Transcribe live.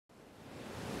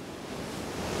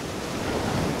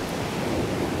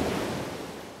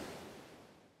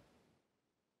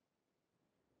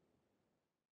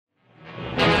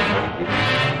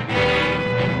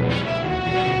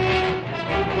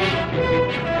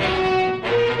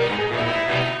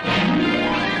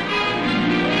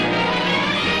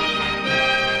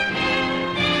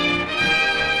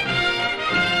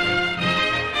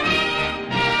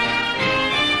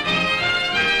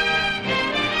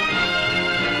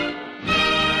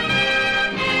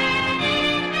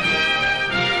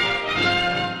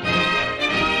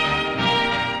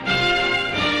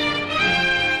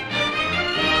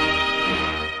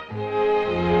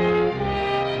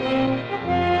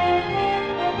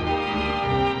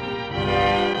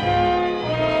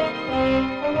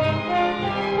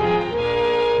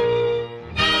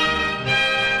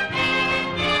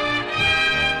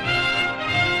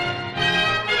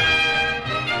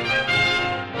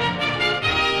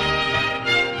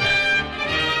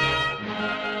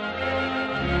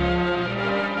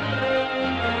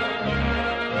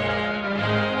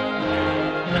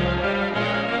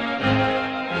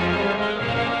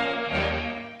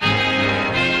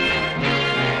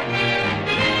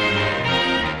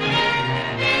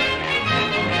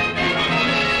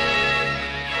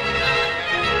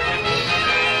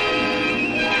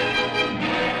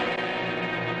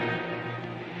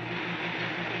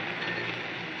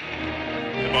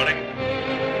Good morning.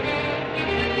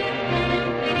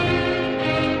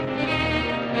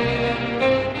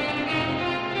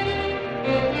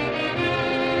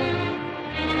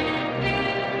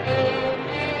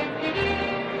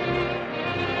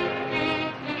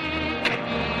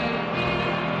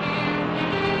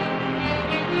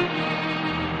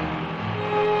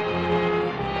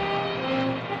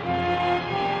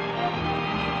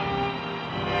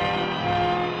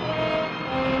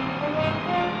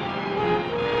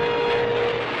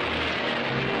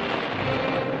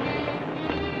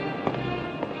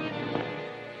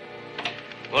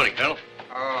 Morning, Colonel.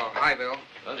 Oh, hi, Bill.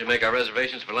 Well, did you make our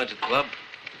reservations for lunch at the club?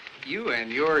 You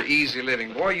and your easy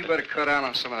living. Boy, you better cut out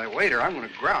on some of that weight or I'm going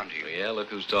to ground you. Yeah, look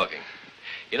who's talking.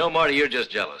 You know, Marty, you're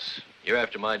just jealous. You're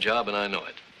after my job, and I know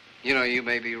it. You know, you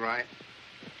may be right.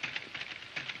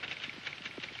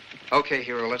 Okay,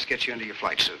 hero, let's get you into your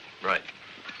flight suit. Right.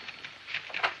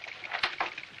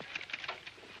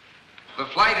 The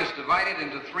flight is divided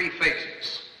into 3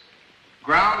 phases.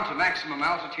 Ground to maximum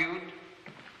altitude,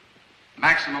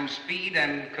 maximum speed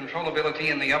and controllability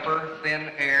in the upper,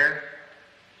 thin air,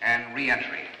 and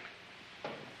re-entry.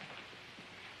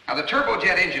 Now, the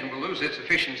turbojet engine will lose its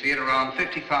efficiency at around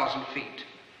 50,000 feet.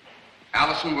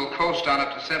 Allison will coast on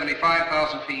up to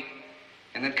 75,000 feet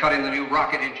and then cut in the new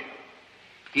rocket engine.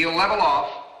 He'll level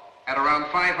off at around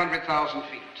 500,000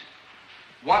 feet,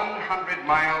 100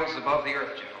 miles above the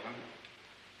Earth, gentlemen.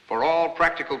 For all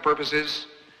practical purposes,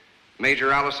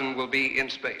 Major Allison will be in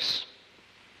space.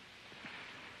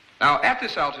 Now, at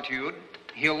this altitude,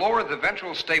 he'll lower the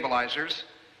ventral stabilizers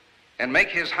and make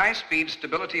his high-speed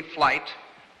stability flight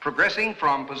progressing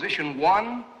from position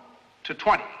 1 to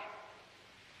 20.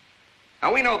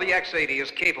 Now, we know the X-80 is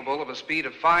capable of a speed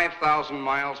of 5,000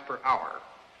 miles per hour.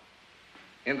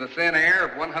 In the thin air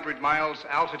of 100 miles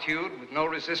altitude with no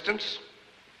resistance,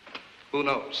 who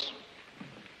knows?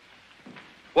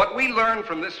 What we learn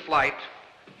from this flight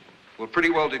will pretty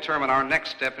well determine our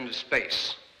next step into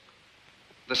space.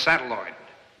 The satelloid,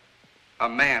 a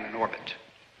man in orbit.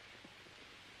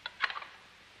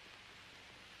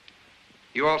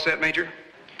 You all set, Major?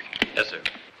 Yes, sir.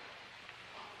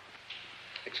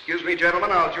 Excuse me,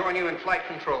 gentlemen, I'll join you in flight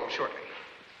control shortly.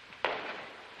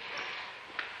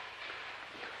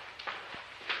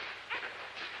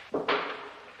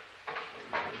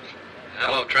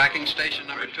 Hello, tracking station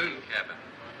number 2. Cabin.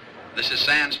 This is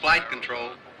Sands Flight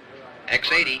Control.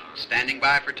 X-80, standing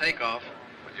by for takeoff.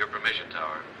 With your permission,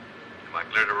 Tower. Am I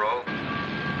clear to roll?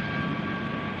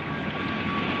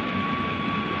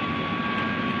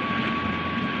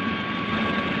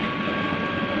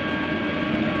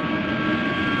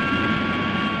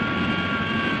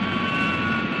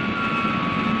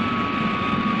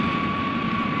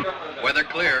 Weather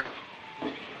clear.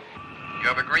 You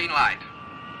have a green light.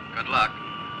 Good luck.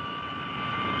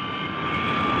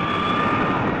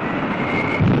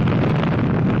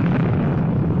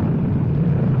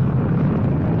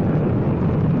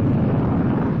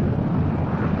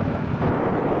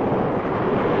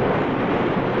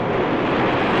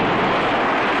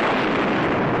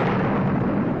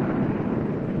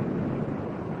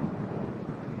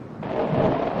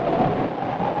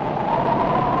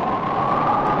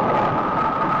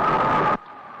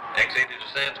 X-80 to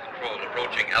Sands Control,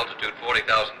 approaching altitude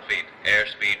 40,000 feet.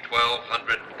 Airspeed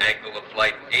 1,200, angle of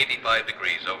flight 85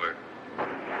 degrees, over.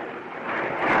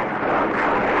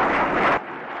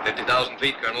 50,000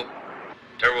 feet, Colonel.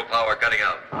 Turbo power cutting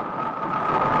out.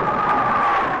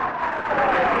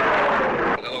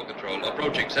 Hello, Control,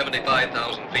 approaching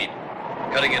 75,000 feet.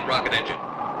 Cutting in rocket engine.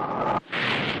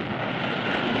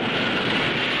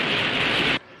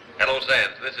 Hello,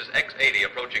 Sands, this is X-80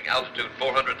 approaching altitude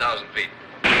 400,000 feet.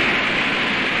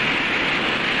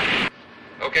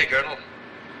 Okay, Colonel.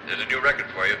 There's a new record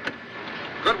for you.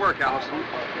 Good work, Allison.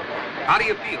 How do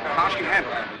you feel? How's she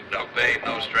handle it? No fade,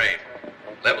 no strain.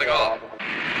 Leveling off.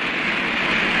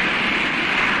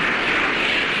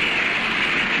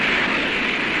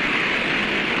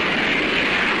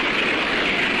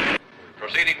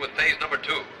 Proceeding with phase number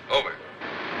 2. Over.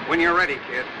 When you're ready,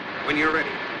 kid. When you're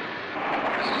ready.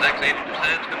 This is X-80 to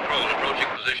Sands Control, approaching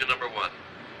position number 1.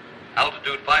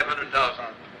 Altitude 500,000.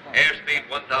 Airspeed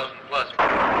 1,000 plus.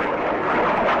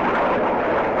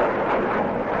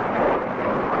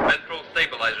 Ventral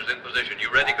stabilizers in position. You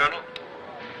ready, Colonel?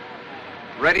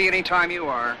 Ready anytime you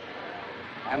are.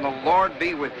 And the Lord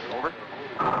be with you. Over.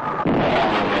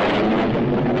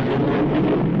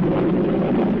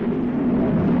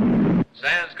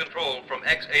 Sands Control from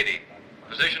X-80.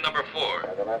 Position number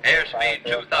 4. Airspeed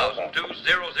 2,000.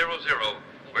 2000.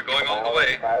 We're going all the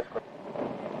way.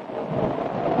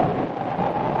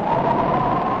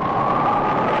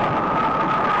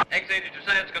 X-80 to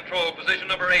Sands Control, position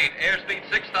number 8, airspeed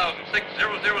 6,000.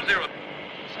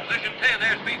 Position 10,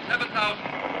 airspeed 7,000.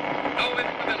 No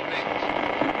instability.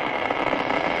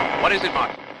 What is it,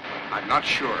 Martin? I'm not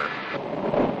sure.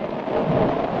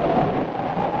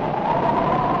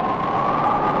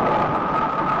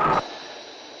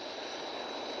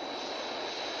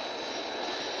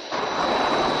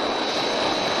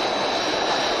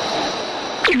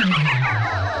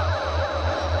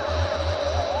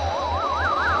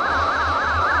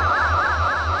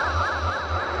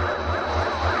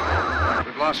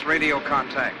 We've lost radio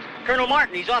contact. Colonel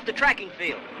Martin, he's off the tracking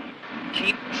field.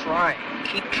 Keep trying.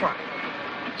 Keep trying.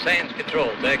 Sands Control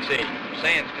to X-80.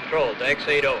 Sands Control to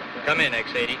X-80. Come in,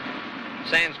 X-80.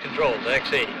 Sands Control to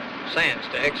X-80. Sands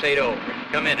to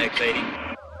X-80. Come in,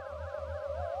 X-80.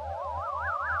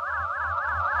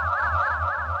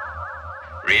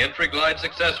 Re-entry glide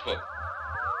successful.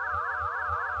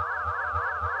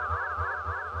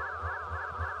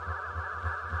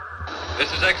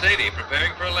 This is X-80,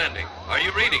 preparing for a landing. Are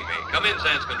you reading me? Come in,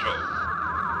 Sands Control.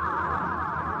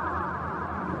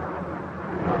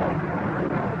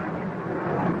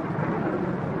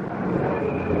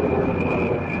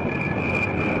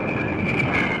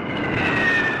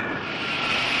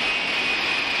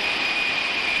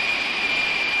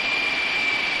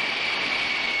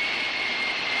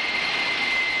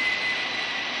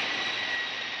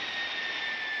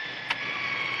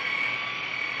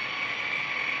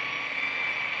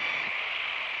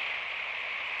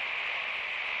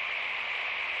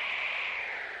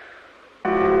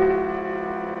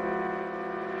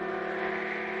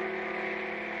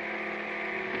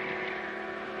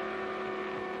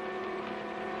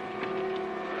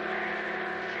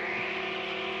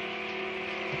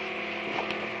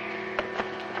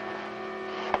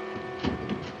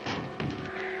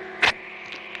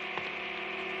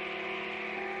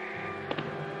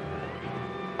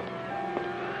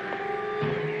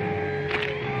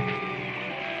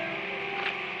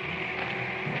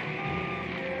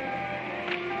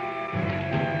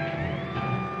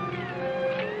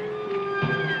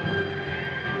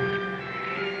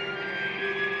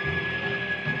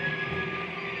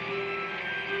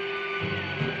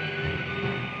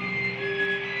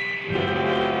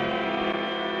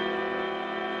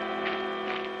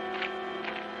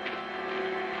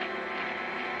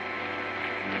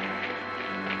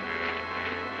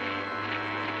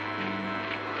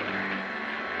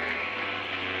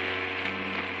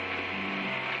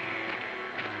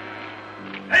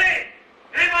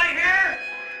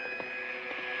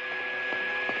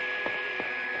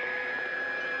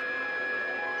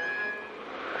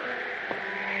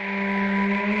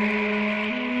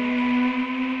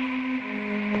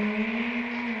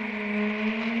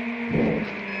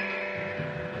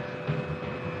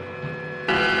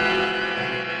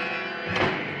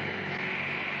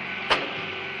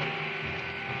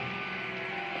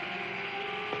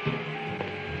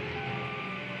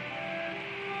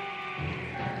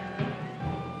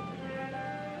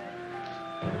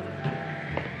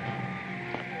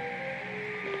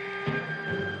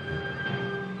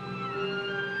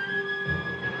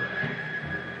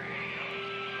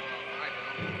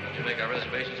 Make our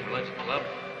reservations for lunch at the club?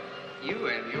 You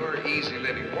and your easy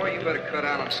living. Boy, you better cut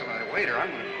out on some of that waiter. I'm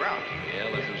going to ground you. Yeah,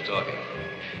 look who's talking.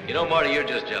 You know, Marty, you're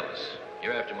just jealous.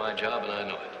 You're after my job, and I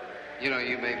know it. You know,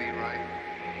 you may be right.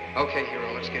 Okay,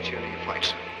 hero, let's get you into your flight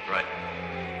suit. Right.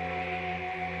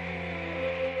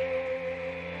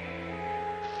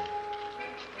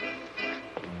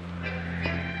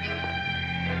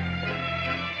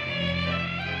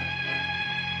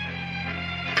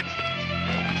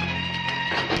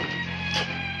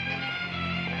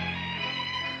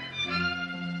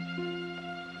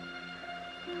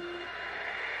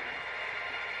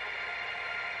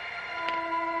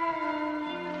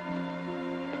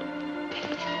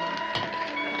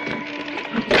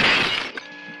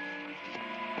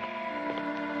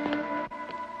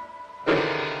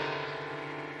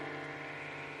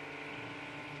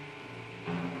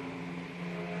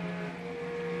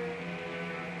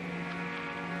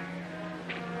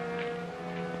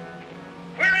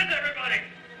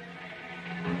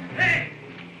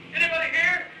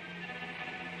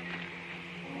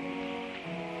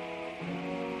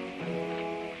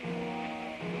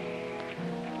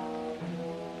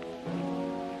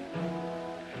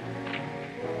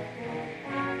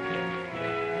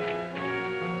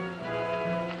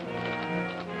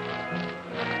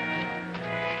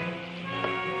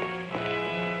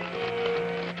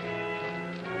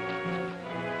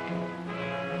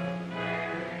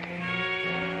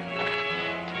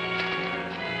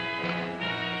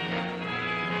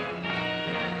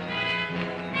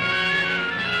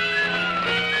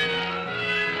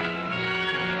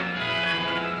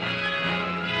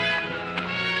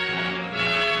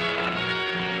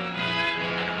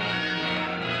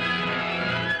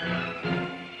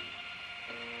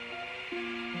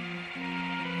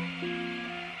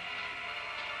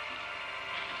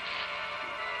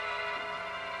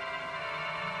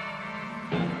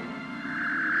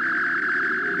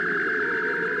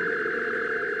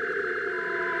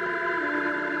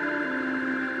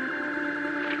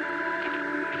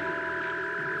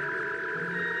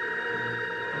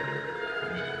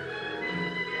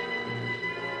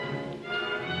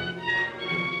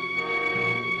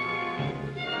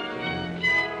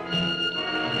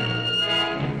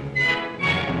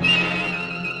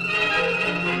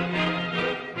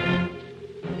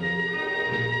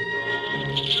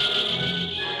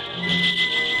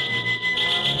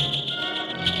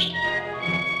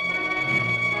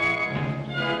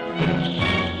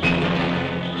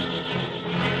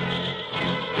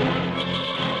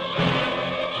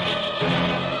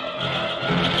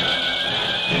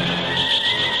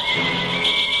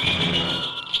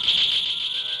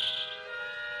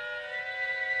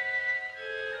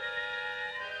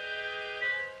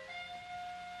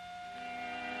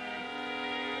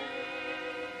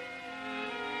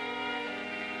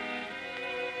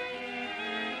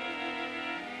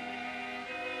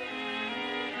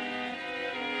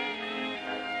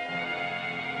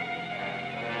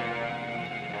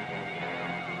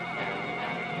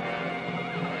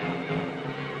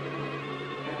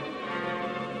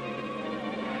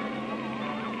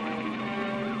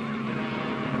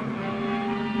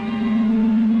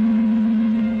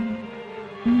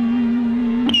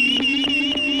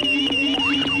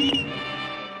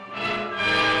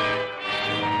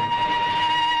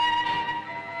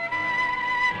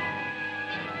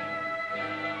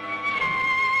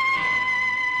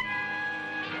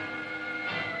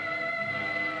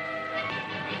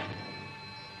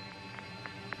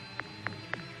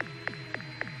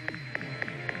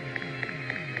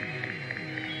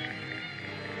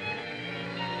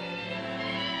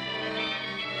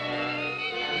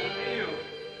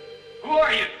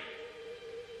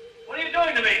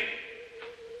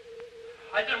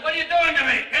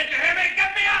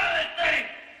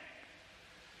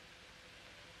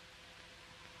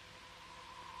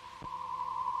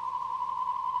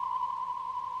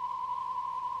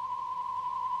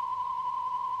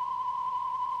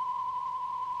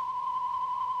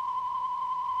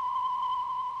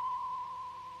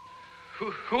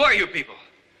 Who are you people?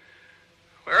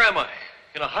 Where am I?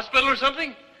 In a hospital or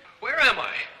something? Where am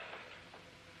I?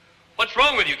 What's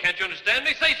wrong with you? Can't you understand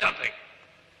me? Say something.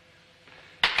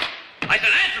 I said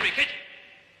answer me, can't you?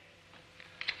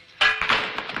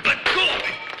 Let go of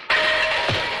me.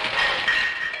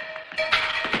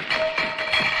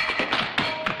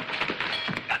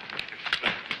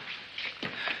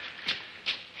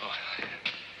 Oh,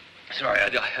 sorry,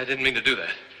 I didn't mean to do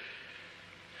that.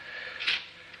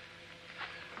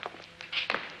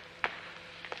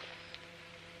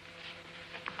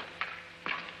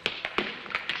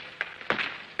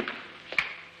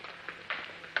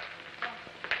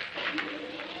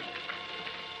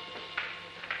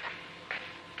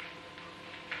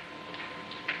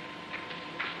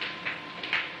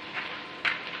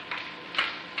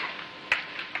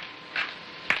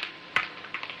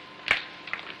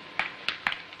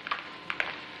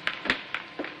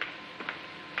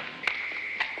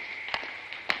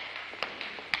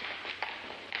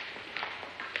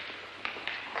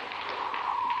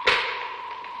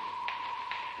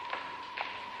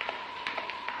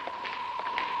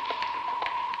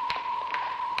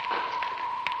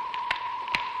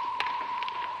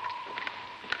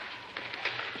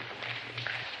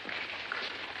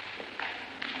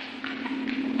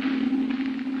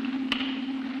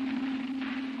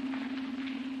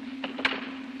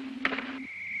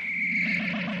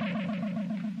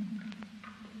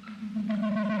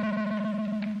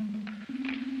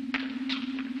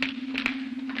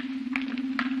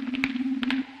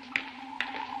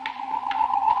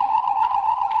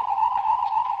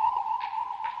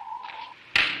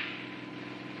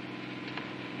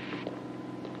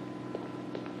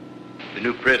 The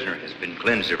new prisoner has been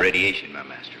cleansed of radiation, my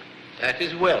master. That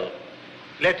is well.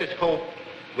 Let us hope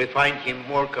we find him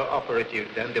more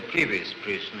cooperative than the previous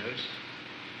prisoners.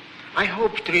 I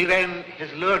hope Triren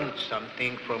has learned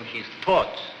something from his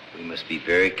thoughts. We must be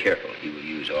very careful. He will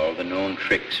use all the known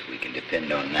tricks. We can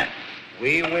depend on that.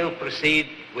 We will proceed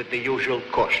with the usual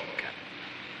caution, Captain.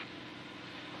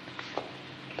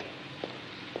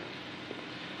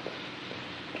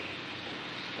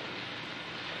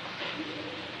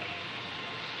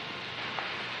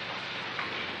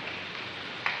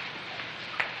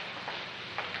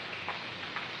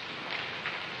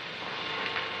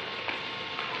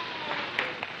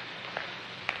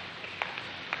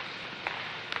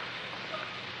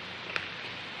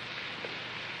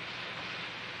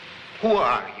 Who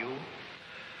are you?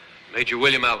 Major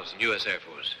William Allison, U.S. Air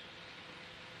Force.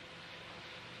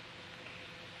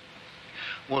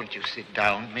 Won't you sit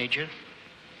down, Major?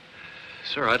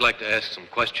 Sir, I'd like to ask some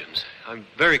questions. I'm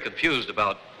very confused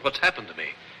about what's happened to me.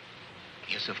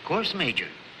 Yes, of course, Major.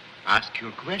 Ask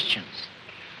your questions.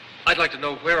 I'd like to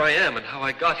know where I am and how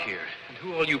I got here, and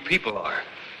who all you people are.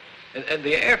 And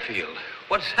the airfield.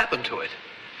 What's happened to it?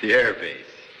 The air base,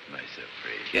 my surprise.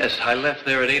 Yes, I left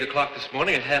there at 8 o'clock this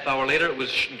morning. A half hour later, it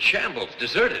was in shambles,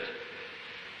 deserted.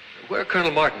 Where are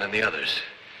Colonel Martin and the others?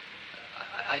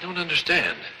 I don't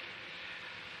understand.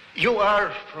 You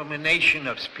are from a nation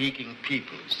of speaking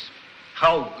peoples.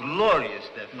 How glorious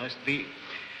that must be.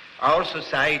 Our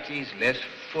society is less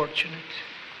fortunate.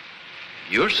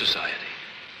 Your society?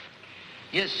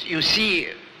 Yes, you see,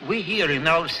 we here in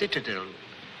our citadel,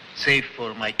 save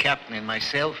for my captain and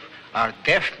myself, are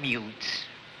deaf mutes.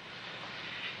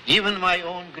 Even my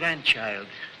own grandchild,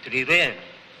 Triren.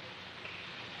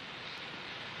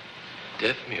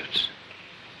 Deaf mutes?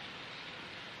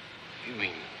 You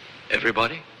mean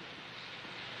everybody?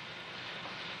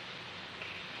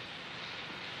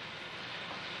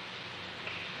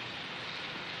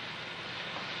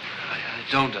 I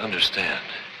don't understand.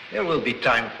 There will be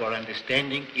time for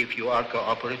understanding if you are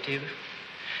cooperative.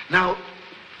 Now,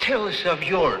 tell us of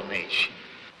your nation.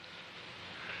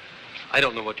 I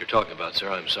don't know what you're talking about, sir.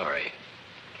 I'm sorry.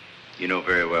 You know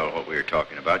very well what we are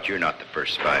talking about. You're not the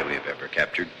first spy we have ever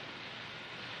captured.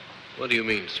 What do you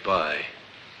mean, spy?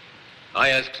 I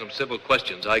ask some civil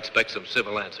questions. I expect some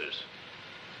civil answers.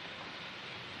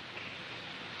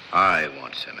 I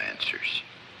want some answers.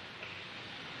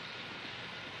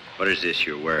 What is this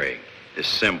you're wearing? This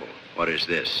symbol, what is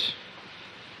this?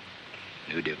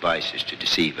 New devices to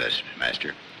deceive us,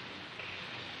 Master.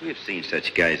 We have seen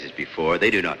such guises before. They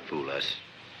do not fool us.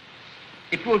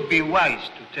 It would be wise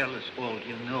to tell us all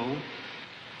you know.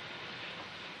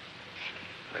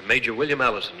 I'm Major William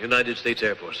Allison, United States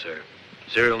Air Force, sir.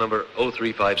 Serial number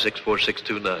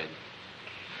 035646229.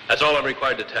 That's all I'm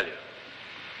required to tell you.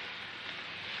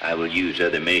 I will use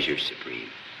other measures, Supreme.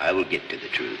 I will get to the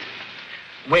truth.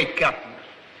 Wait, Captain.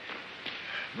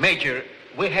 Major,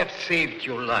 we have saved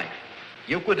your life.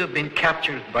 You could have been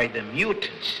captured by the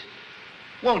mutants.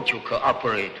 Won't you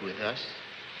cooperate with us?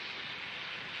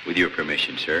 With your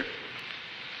permission, sir.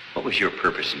 What was your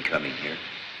purpose in coming here?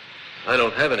 I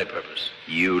don't have any purpose.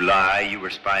 You lie. You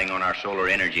were spying on our solar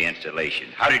energy installation.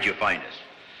 How did you find us?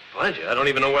 Find you? I don't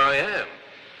even know where I am.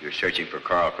 You're searching for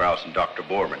Carl Kraus and Dr.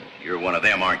 Borman. You're one of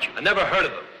them, aren't you? I never heard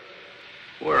of them.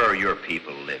 Where are your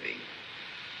people living?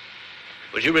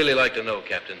 Would you really like to know,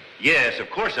 Captain? Yes, of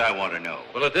course I want to know.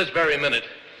 Well, at this very minute,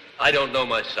 I don't know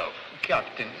myself.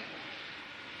 Captain.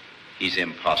 He's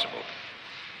impossible.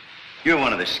 You're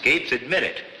one of the scapes, admit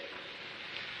it.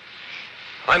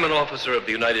 I'm an officer of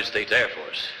the United States Air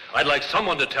Force. I'd like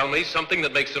someone to tell me something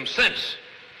that makes some sense.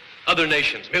 Other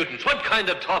nations, mutants, what kind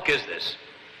of talk is this?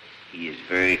 He is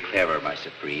very clever, my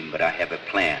Supreme, but I have a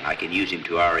plan. I can use him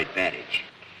to our advantage.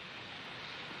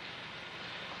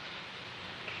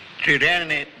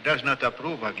 Trirene does not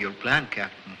approve of your plan,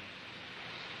 Captain.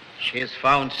 She has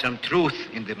found some truth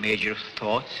in the Major's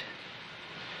thoughts.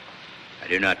 I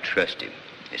do not trust him,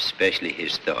 especially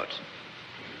his thoughts.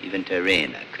 Even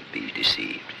Tyrena could be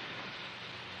deceived.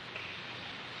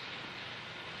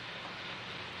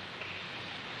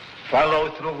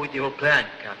 Follow through with your plan,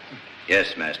 Captain.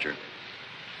 Yes, Master.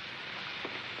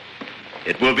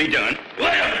 It will be done. Wait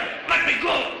a minute! Let me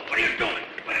go! What are you doing?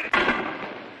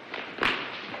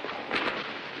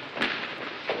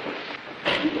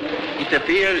 It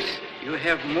appears you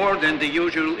have more than the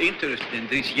usual interest in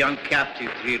this young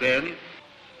captive, Trirene.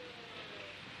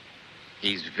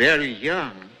 He's very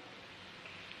young.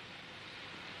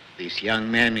 This young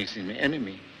man is an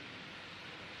enemy.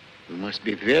 We must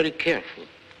be very careful.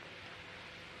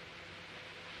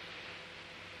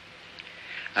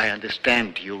 I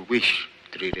understand your wish,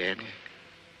 Trirene.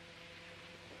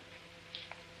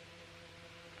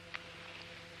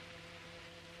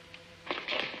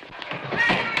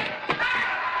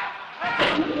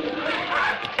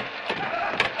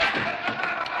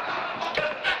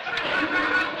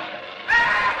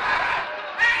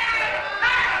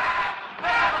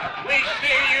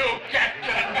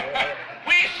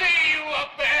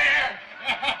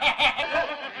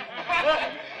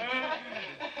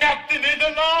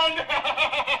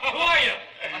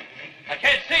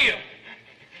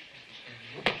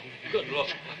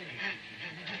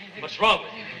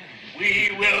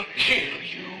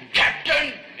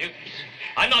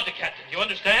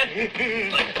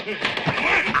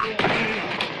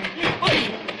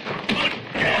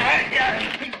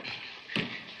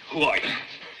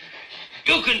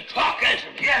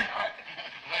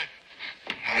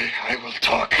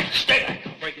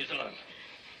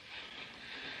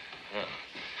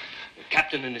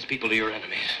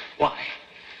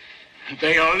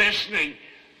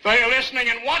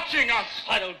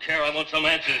 Some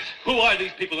answers. Who are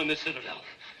these people in this citadel?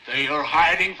 They are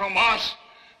hiding from us.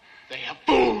 They have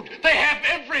food. They have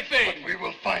everything. But we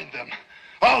will find them.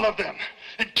 All of them.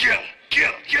 And kill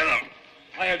them.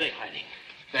 Why are they hiding?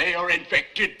 They are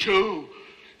infected too.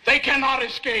 They cannot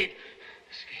escape.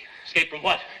 Escape from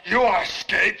what? You are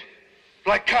escape.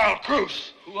 Like Carl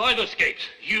Cruz. Who are the scapes?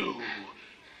 You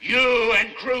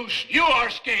and Cruz. You are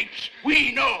scapes.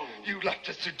 We know. You left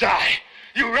us to die.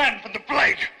 You ran from the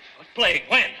plague. What plague?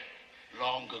 When?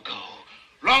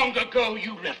 Long ago,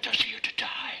 you left us here to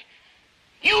die.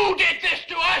 You did this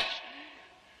to us.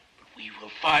 But we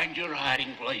will find your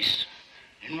hiding place,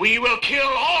 and we will kill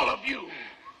all of you.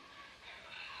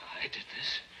 I did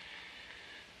this.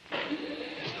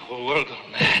 Is the whole world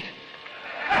gone mad?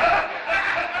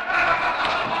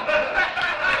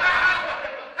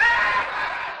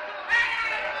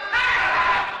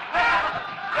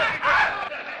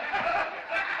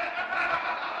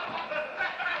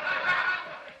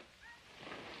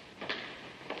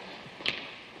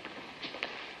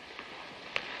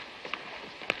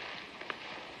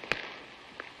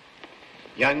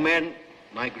 Young man,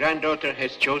 my granddaughter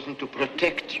has chosen to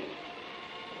protect you.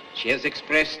 She has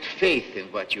expressed faith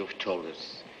in what you've told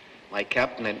us. My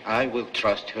captain and I will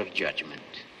trust her judgment.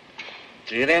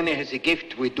 Trirene has a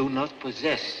gift we do not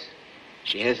possess.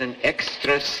 She has an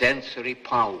extrasensory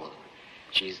power.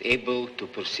 She is able to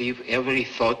perceive every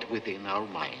thought within our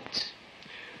minds.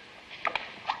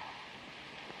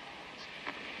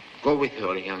 Go with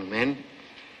her, young man.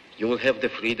 You will have the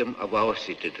freedom of our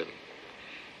citadel.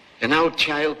 And our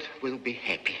child will be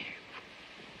happy.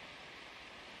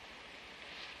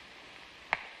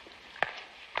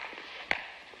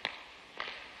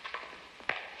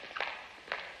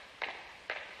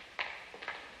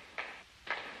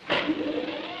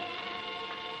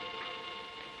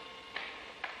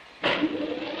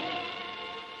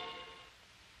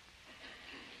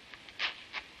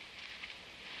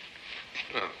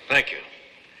 Oh, thank you.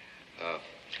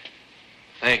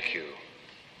 Thank you.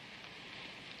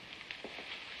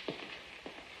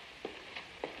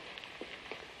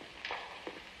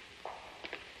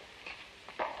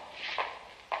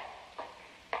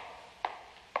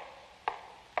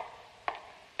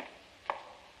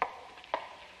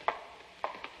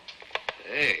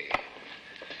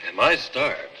 My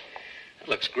star. That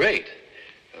looks great.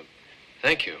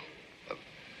 Thank you.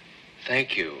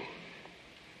 Thank you.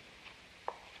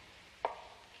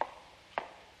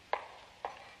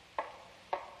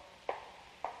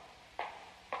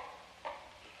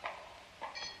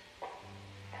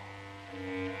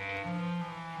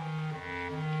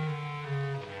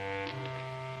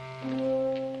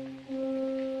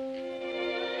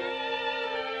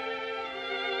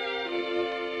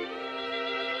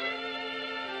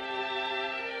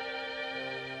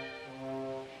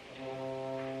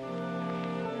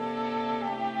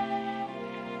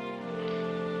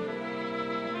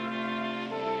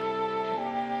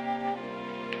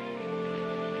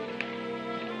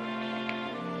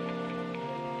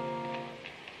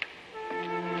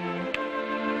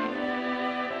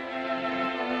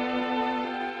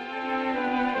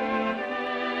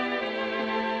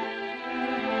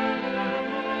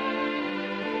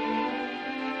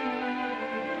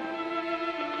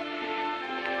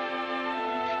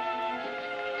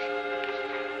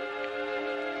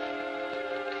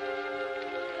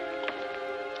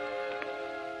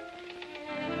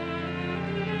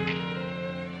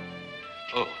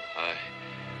 Oh,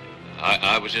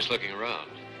 I was just looking around.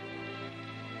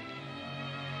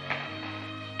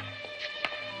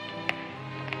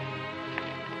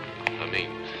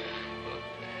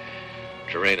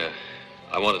 Terena,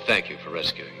 I want to thank you for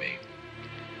rescuing me.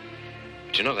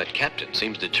 But you know, that captain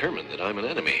seems determined that I'm an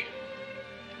enemy.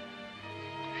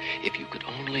 If you could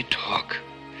only talk,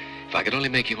 if I could only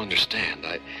make you understand,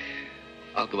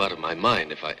 I'll go out of my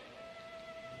mind if I...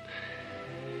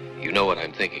 You know what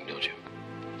I'm thinking, don't you?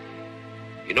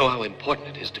 You know how important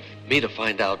it is to me to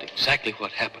find out exactly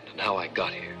what happened and how I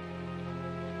got here.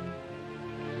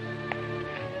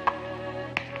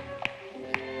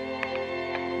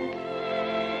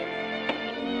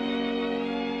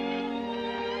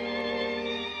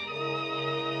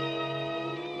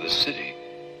 The city.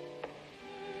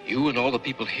 You and all the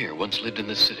people here once lived in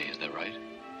this city, is that right?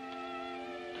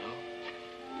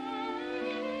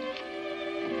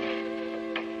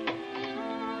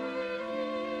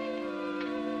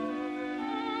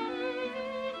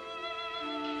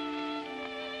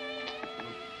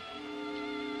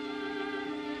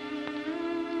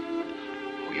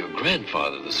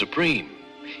 Grandfather, the Supreme.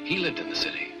 He lived in the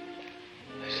city.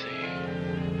 I see.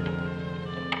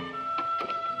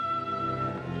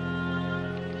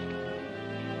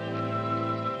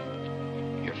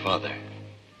 Your father.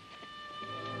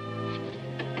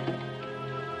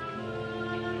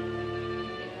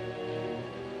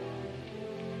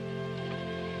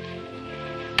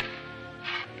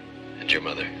 And your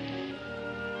mother.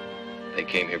 They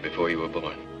came here before you were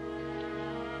born.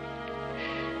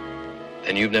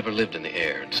 And you've never lived in the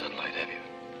air and sunlight, have you?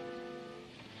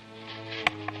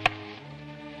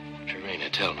 Terena,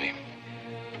 tell me,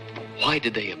 why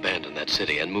did they abandon that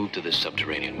city and move to this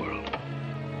subterranean world?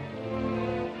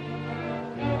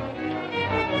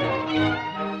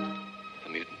 The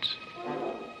mutants.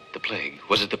 The plague.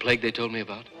 Was it the plague they told me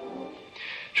about?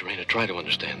 Terena, try to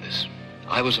understand this.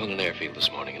 I was on an airfield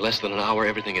this morning. In less than an hour,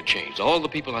 everything had changed. All the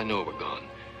people I know were gone.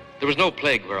 There was no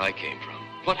plague where I came from.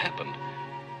 What happened?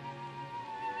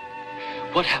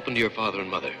 What happened to your father and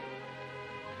mother?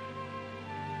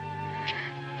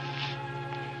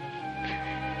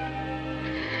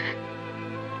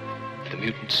 The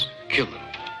mutants killed them.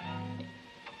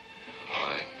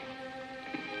 Oh,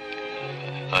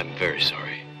 I'm very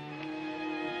sorry.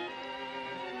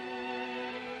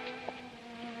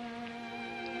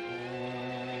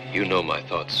 You know my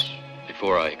thoughts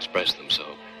before I express them, so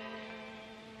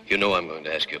you know I'm going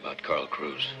to ask you about Carl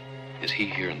Cruz. Is he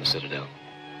here in the Citadel?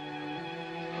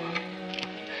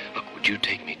 Would you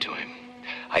take me to him?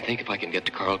 I think if I can get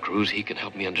to Carl Cruz, he can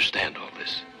help me understand all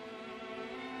this.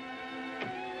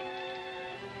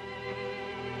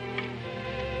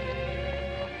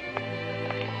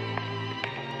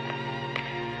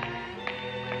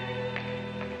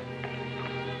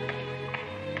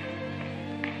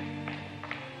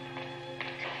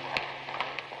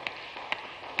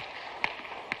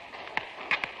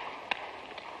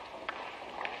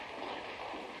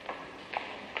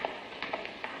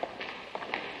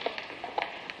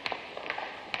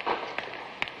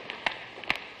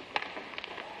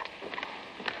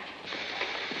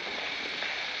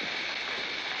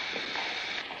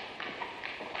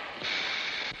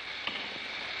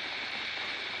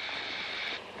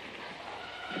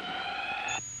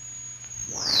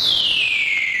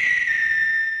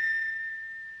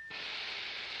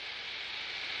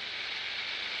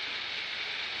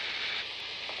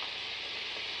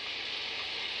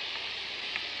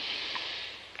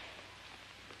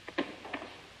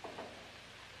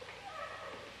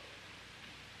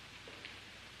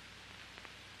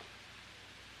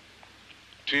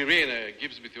 Trirena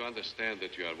gives me to understand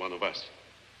that you are one of us.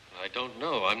 I don't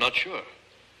know. I'm not sure.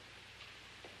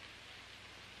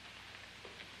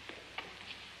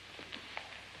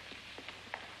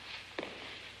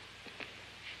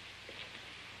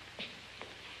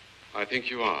 I think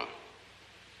you are.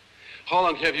 How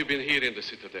long have you been here in the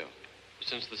Citadel?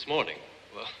 Since this morning.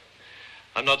 Well,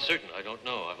 I'm not certain. I don't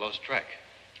know. I've lost track.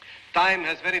 Time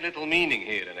has very little meaning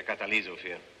here in a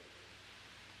catalysosphere.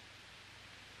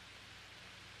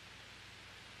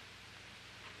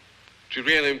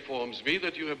 Trirena informs me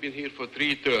that you have been here for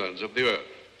 3 turns of the Earth.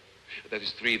 That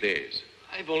is 3 days.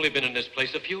 I've only been in this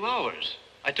place a few hours.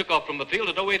 I took off from the field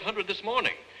at 0800 this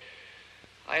morning.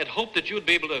 I had hoped that you'd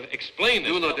be able to explain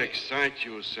this. Do not excite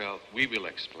yourself. We will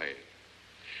explain.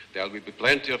 There will be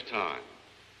plenty of time.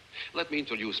 Let me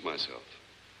introduce myself.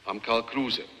 I'm Carl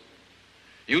Cruiser.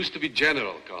 Used to be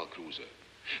General Carl Cruiser.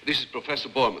 This is Professor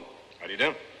Borman. How do you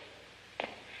do?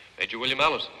 Major William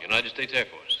Allison, United States Air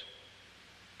Force.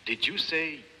 Did you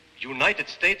say United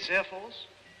States Air Force?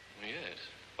 Yes.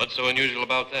 What's so unusual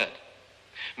about that?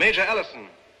 Major Allison,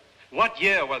 what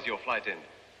year was your flight in?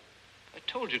 I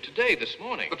told you today, this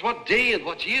morning. But what day and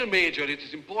what year, Major? It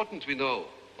is important we know.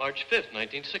 March 5th,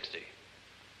 1960.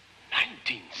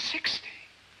 1960?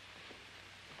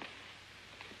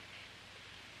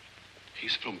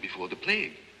 He's from before the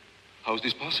plague. How is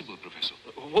this possible, Professor?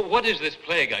 What is this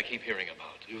plague I keep hearing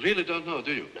about? You really don't know,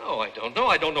 do you? No, I don't know.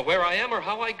 I don't know where I am or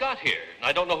how I got here. And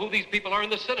I don't know who these people are in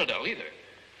the Citadel either.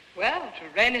 Well,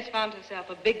 Trirena found herself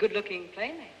a big, good-looking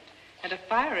playmate. And a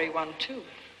fiery one, too.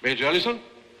 Major Allison,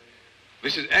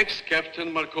 this is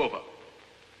ex-Captain Markova.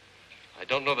 I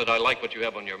don't know that I like what you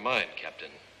have on your mind,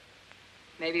 Captain.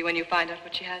 Maybe when you find out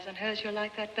what she has on hers, you'll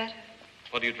like that better.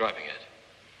 What are you driving at?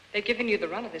 They've given you the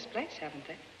run of this place, haven't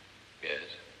they? Yes.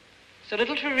 So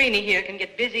little Trirena here can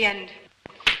get busy and...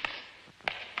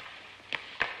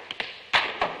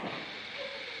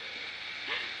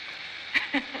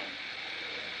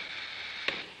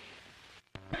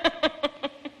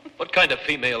 What kind of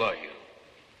female are you?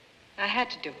 I had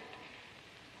to do it.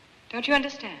 Don't you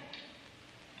understand?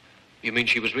 You mean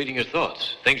she was reading your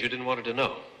thoughts, things you didn't want her to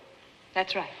know?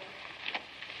 That's right.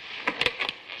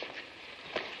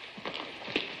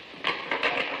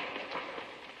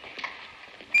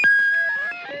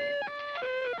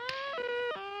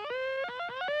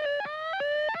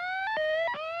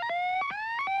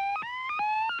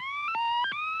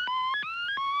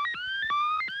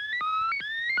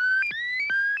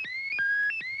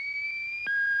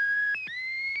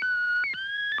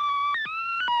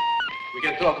 We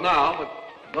can talk now,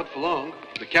 but not for long.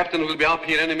 The captain will be up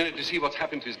here any minute to see what's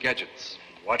happened to his gadgets.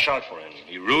 Watch out for him.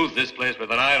 He rules this place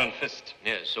with an iron fist.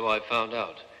 Yes, so I found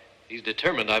out. He's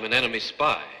determined I'm an enemy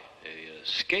spy. A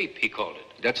escape, he called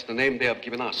it. That's the name they have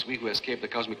given us, we who escaped the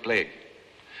cosmic plague.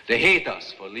 They hate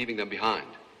us for leaving them behind.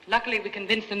 Luckily, we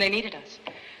convinced them they needed us.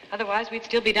 Otherwise, we'd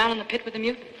still be down in the pit with the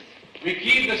mutants. We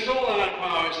keep the solar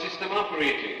power system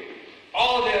operating.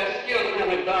 All their skilled men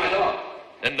have died off.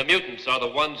 Then the mutants are the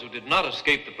ones who did not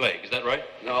escape the plague, is that right?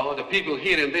 No, the people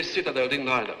here in this citadel didn't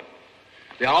either.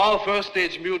 They are all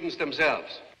first-stage mutants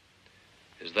themselves.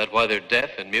 Is that why they're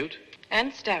deaf and mute?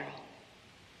 And sterile.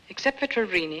 Except for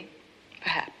Trirena,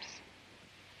 perhaps.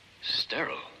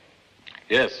 Sterile?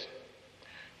 Yes.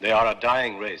 They are a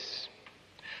dying race.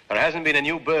 There hasn't been a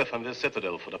new birth on this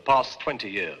citadel for the past 20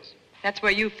 years. That's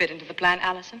where you fit into the plan,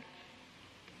 Allison.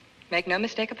 Make no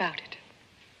mistake about it.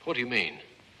 What do you mean?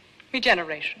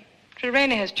 Regeneration.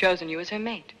 Trirena has chosen you as her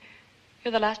mate.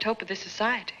 You're the last hope of this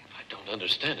society. I don't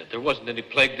understand it. There wasn't any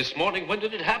plague this morning. When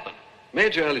did it happen?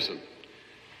 Major Allison,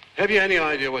 have you any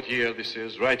idea what year this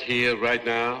is? Right here, right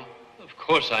now? Of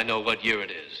course I know what year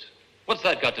it is. What's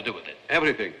that got to do with it?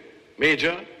 Everything.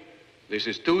 Major, this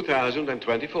is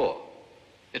 2024.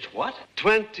 It's what?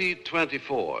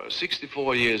 2024.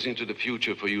 64 years into the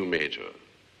future for you, Major.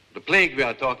 The plague we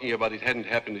are talking about, it hadn't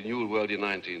happened in your world in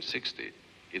 1960.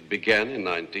 It began in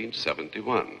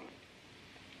 1971.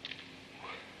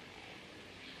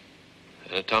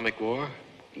 An atomic war?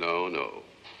 No, no.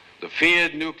 The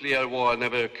feared nuclear war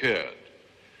never occurred.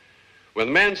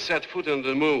 When man set foot on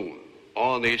the moon,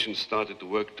 all nations started to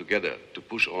work together to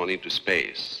push on into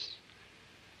space.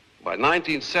 By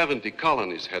 1970,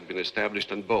 colonies had been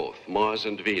established on both Mars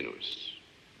and Venus.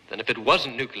 Then if it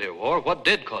wasn't nuclear war, what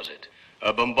did cause it?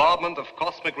 A bombardment of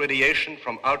cosmic radiation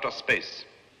from outer space.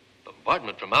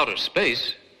 Bombardment from outer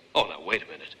space? Oh, now, wait a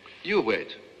minute. You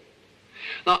wait.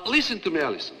 Now, listen to me,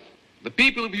 Allison. The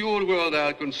people of your world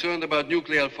are concerned about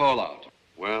nuclear fallout.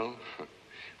 Well,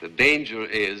 the danger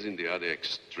is in the other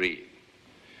extreme.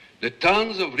 The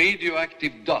tons of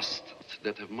radioactive dust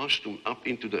that have mushroomed up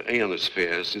into the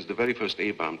ionosphere since the very first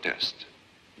A-bomb test.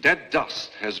 That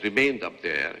dust has remained up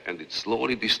there, and it's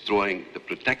slowly destroying the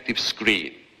protective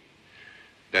screen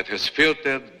that has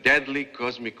filtered deadly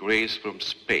cosmic rays from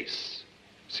space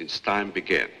since time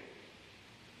began.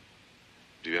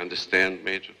 Do you understand,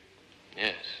 Major?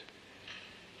 Yes.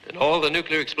 And all the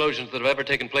nuclear explosions that have ever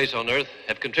taken place on Earth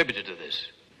have contributed to this.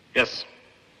 Yes.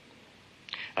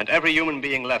 And every human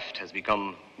being left has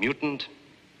become mutant,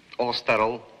 or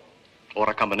sterile, or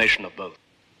a combination of both.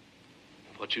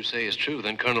 If what you say is true,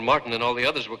 then Colonel Martin and all the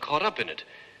others were caught up in it.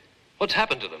 What's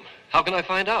happened to them? How can I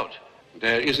find out?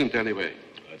 There isn't any way.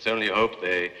 Let's only hope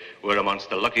they were amongst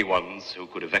the lucky ones who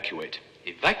could evacuate.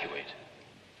 Evacuate?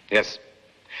 Yes.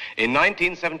 In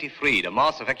 1973, the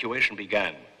mass evacuation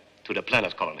began to the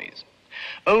planet colonies.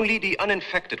 Only the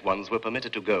uninfected ones were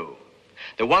permitted to go.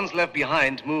 The ones left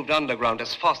behind moved underground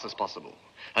as fast as possible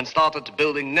and started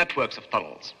building networks of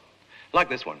tunnels, like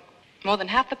this one. More than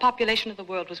half the population of the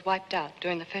world was wiped out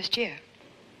during the first year.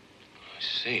 I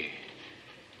see.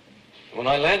 When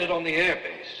I landed on the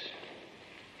airbase,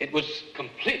 it was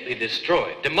completely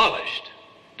destroyed, demolished,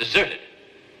 deserted.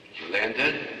 You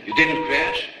landed? You didn't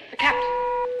crash? The captain.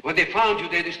 When they found you,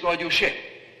 they destroyed your ship.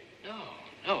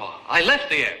 No, I left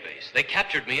the airbase. They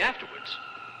captured me afterwards.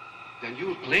 Then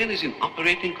your plane is in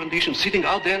operating condition, sitting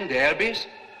out there in the airbase?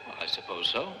 Well, I suppose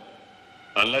so.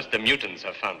 Unless the mutants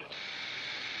have found it.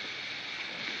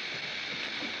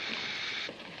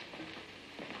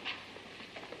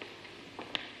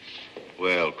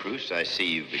 Well, Cruz, I see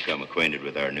you've become acquainted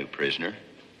with our new prisoner.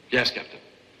 Yes, Captain.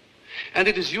 And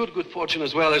it is your good fortune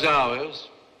as well as ours.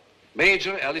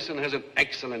 Major Ellison has an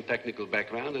excellent technical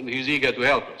background, and he's eager to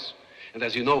help us. And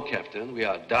as you know, Captain, we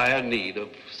are in dire need of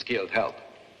skilled help.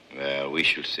 Well, we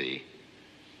shall see.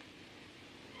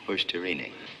 Where's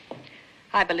Terene?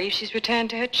 I believe she's returned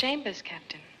to her chambers,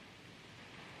 Captain.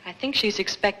 I think she's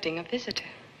expecting a visitor.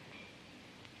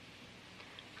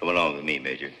 Come along with me,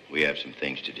 Major. We have some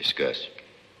things to discuss.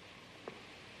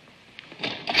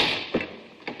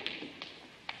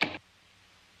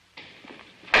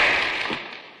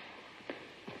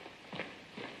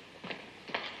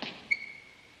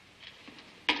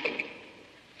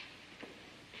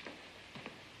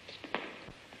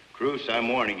 Cruz, I'm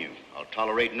warning you. I'll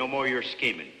tolerate no more of your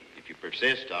scheming. If you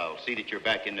persist, I'll see that you're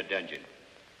back in the dungeon.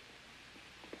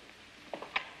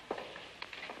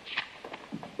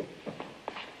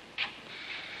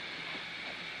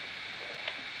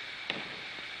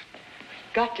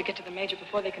 Got to get to the Major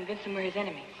before they convince him we're his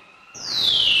enemies.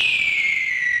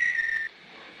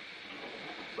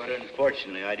 But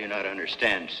unfortunately, I do not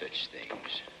understand such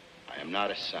things. I am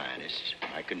not a scientist.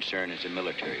 My concern is a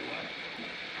military one.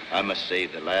 I must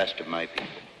save the last of my people.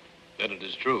 Then it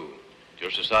is true.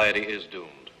 Your society is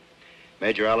doomed.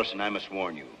 Major Allison, I must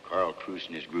warn you. Carl Cruz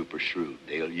and his group are shrewd.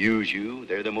 They'll use you.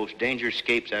 They're the most dangerous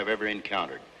scapes I've ever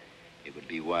encountered. It would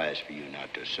be wise for you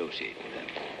not to associate with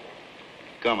them.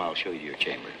 Come, I'll show you your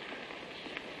chamber.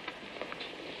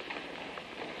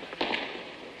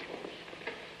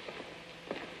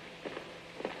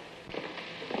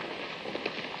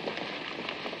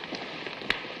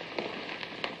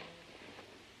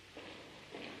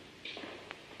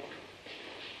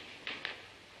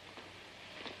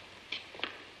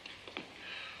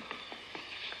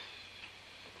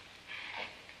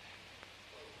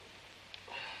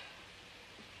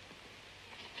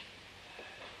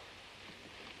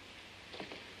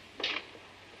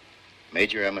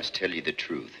 Major, I must tell you the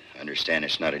truth. Understand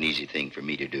it's not an easy thing for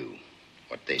me to do.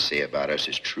 What they say about us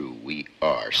is true. We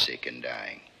are sick and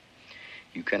dying.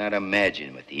 You cannot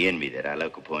imagine with the envy that I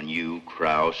look upon you,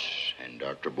 Krauss, and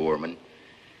Dr. Borman.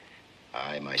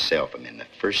 I myself am in the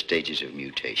first stages of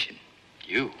mutation.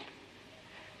 You?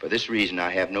 For this reason,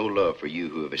 I have no love for you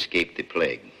who have escaped the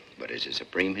plague. But as the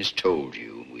Supreme has told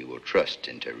you, we will trust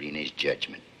in Terene's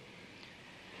judgment.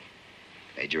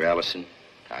 Major Allison,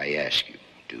 I ask you,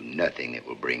 do nothing that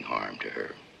will bring harm to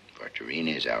her, for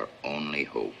Terene is our only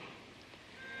hope.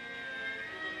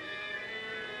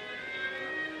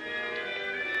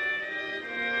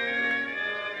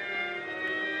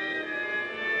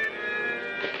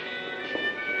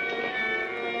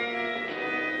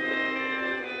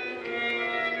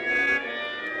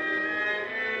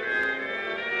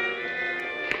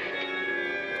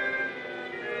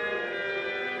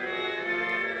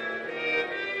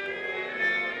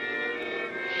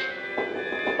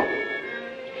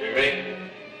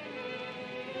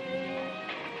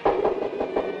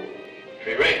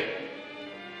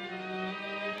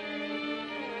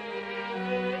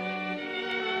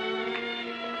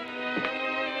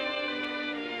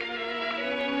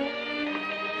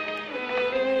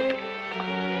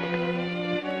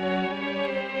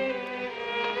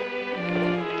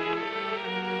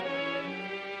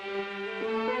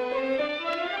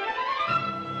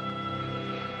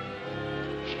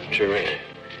 Sharina,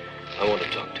 I want to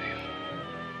talk to you.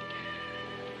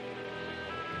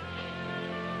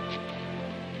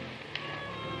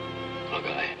 Look,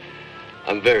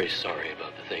 I'm very sorry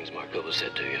about the things Markova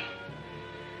said to you.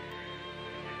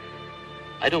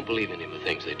 I don't believe any of the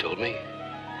things they told me.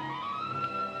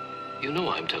 You know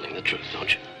I'm telling the truth,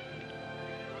 don't you?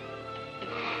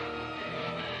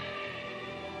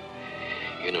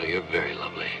 You know, you're very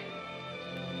lovely.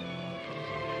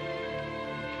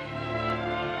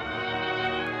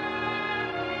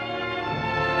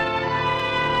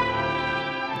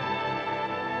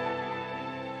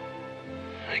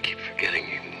 I keep forgetting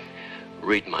you can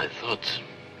read my thoughts.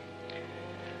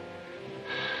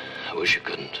 I wish you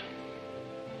couldn't.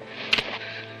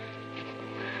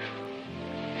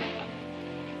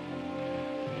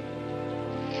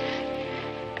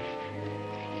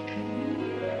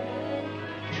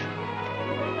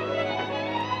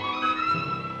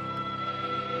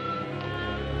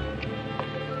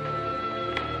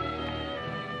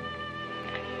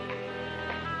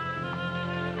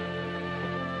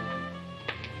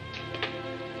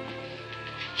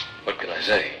 What can I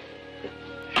say?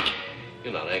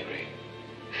 You're not angry.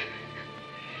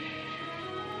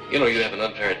 You know you have an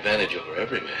unfair advantage over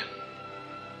every man.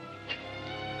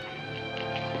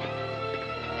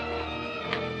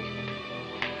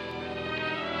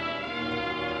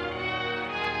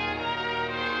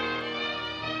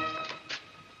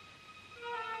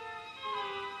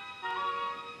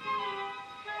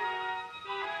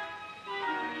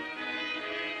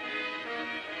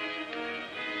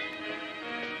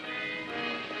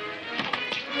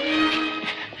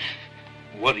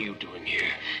 What are you doing here?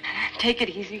 Take it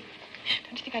easy.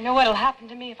 Don't you think I know what'll happen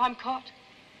to me if I'm caught?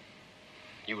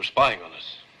 You were spying on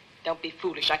us. Don't be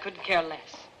foolish. I couldn't care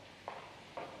less.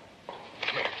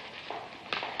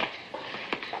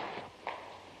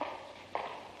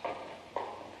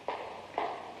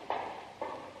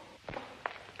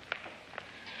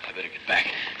 I better get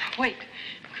back. Wait.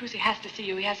 Cruzy has to see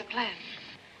you. He has a plan.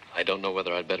 I don't know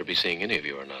whether I'd better be seeing any of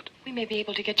you or not. We may be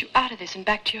able to get you out of this and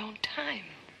back to your own time.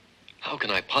 How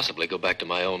can I possibly go back to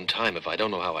my own time if I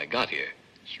don't know how I got here?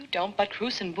 You don't, but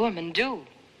Cruz and Boorman do.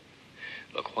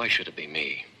 Look, why should it be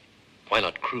me? Why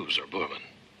not Cruz or Boorman?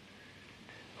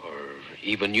 Or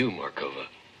even you, Markova?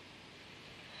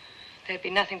 There'd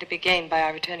be nothing to be gained by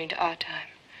our returning to our time.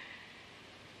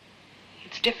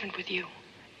 It's different with you.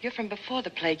 You're from before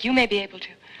the plague. You may be able to...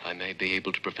 I may be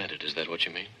able to prevent it. Is that what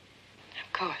you mean?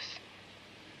 Of course.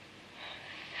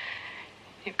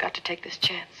 You've got to take this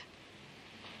chance.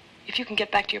 If you can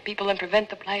get back to your people and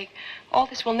prevent the plague, all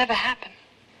this will never happen.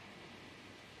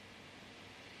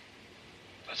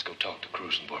 Let's go talk to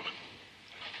Cruz and Boorman.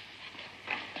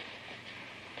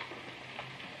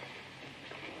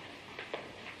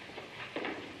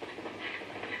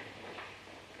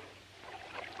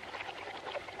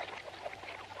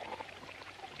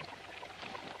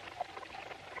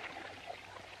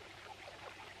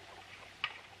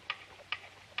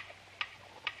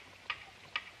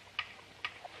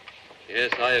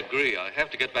 Yes, I agree. I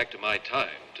have to get back to my time,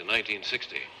 to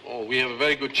 1960. Oh, we have a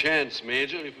very good chance,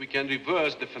 Major, if we can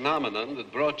reverse the phenomenon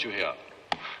that brought you here.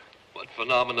 What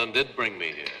phenomenon did bring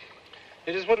me here?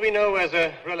 It is what we know as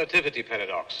a relativity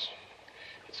paradox.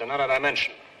 It's another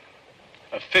dimension.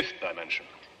 A fifth dimension.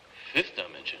 Fifth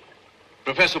dimension?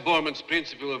 Professor Boorman's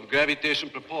principle of gravitation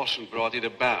propulsion brought it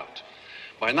about.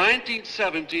 By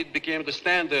 1970, it became the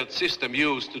standard system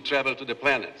used to travel to the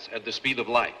planets at the speed of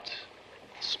light.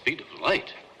 Speed of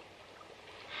light?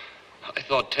 I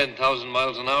thought 10,000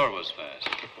 miles an hour was fast.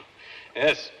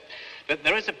 Yes, but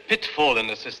there is a pitfall in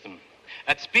the system.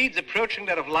 At speeds approaching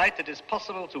that of light, it is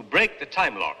possible to break the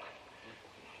time lock.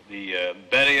 The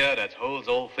barrier that holds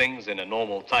all things in a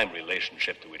normal time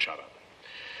relationship to each other.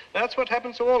 That's what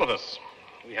happens to all of us.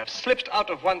 We have slipped out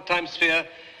of one time sphere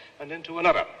and into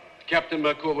another. Captain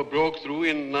Markova broke through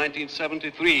in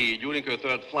 1973 during her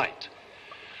third flight.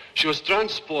 She was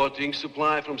transporting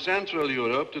supply from Central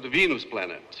Europe to the Venus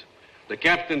planet. The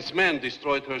captain's men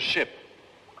destroyed her ship.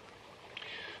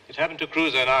 It happened to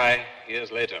Cruz and I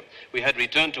years later. We had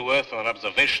returned to Earth on an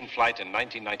observation flight in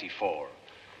 1994.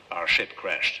 Our ship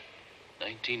crashed.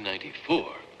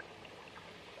 1994?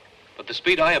 But the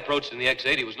speed I approached in the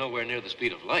X-80 was nowhere near the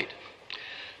speed of light.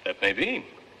 That may be.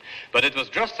 But it was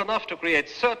just enough to create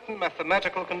certain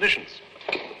mathematical conditions.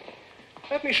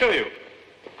 Let me show you.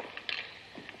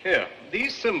 Here,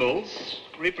 these symbols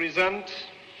represent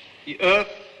the Earth,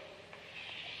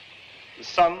 the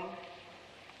Sun,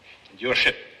 and your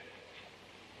ship.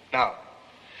 Now,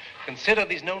 consider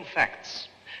these known facts.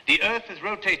 The Earth is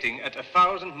rotating at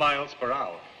 1,000 miles per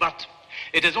hour, but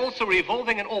It is also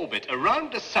revolving in orbit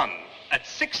around the sun at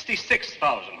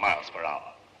 66,000 miles per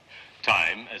hour.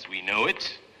 Time, as we know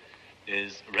it,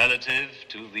 is relative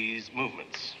to these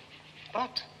movements.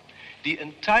 But the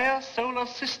entire solar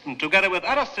system, together with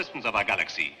other systems of our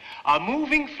galaxy, are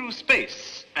moving through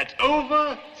space at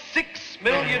over 6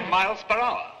 million miles per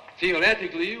hour.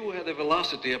 Theoretically, you had a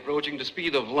velocity approaching the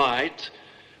speed of light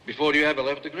before you ever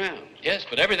left the ground. Yes,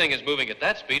 but everything is moving at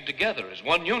that speed together as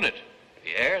one unit.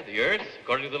 The air, the earth,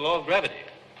 according to the law of gravity.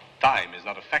 Time is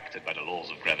not affected by the laws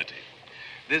of gravity.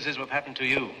 This is what happened to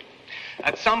you.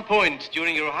 At some point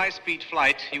during your high-speed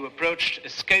flight, you approached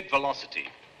escape velocity,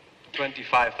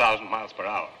 25,000 miles per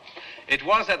hour. It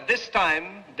was at this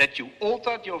time that you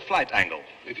altered your flight angle.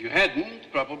 If you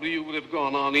hadn't, probably you would have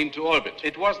gone on into orbit.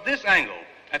 It was this angle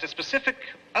at a specific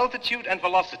altitude and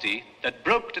velocity that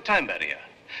broke the time barrier.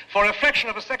 For a fraction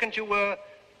of a second, you were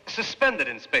suspended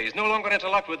in space, no longer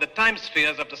interlocked with the time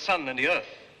spheres of the sun and the earth.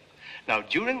 Now,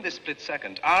 during this split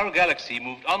second, our galaxy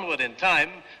moved onward in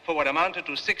time for what amounted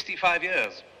to 65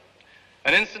 years.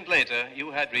 An instant later, you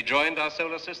had rejoined our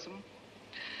solar system,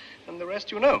 and the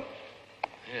rest you know.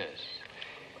 Yes.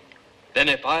 Then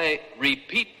if I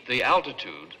repeat the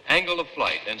altitude, angle of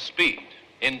flight, and speed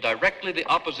in directly the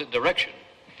opposite direction,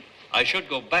 I should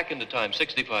go back into time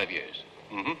 65 years.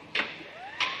 Mm-hmm.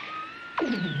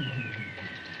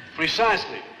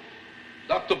 Precisely.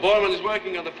 Dr. Borman is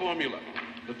working on the formula.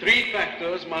 The 3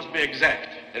 factors must be exact.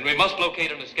 And we must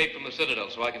locate an escape from the Citadel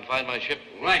so I can find my ship.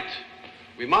 Right.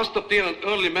 We must obtain an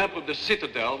early map of the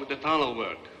Citadel with the tunnel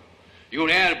work. Your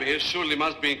airbase surely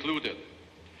must be included.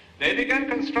 They began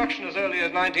construction as early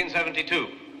as 1972.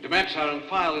 The maps are on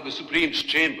file in the Supreme's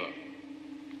chamber.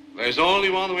 There's only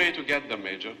one way to get them,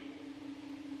 Major.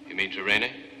 You mean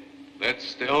Terene?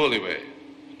 That's the only way.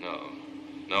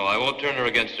 No, I won't turn her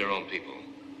against her own people.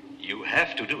 You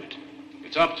have to do it.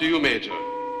 It's up to you, Major.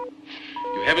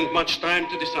 You haven't much time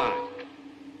to decide.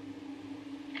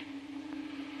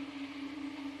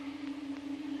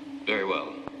 Very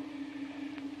well.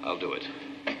 I'll do it.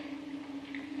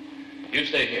 You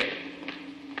stay here.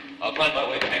 I'll find my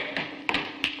way back.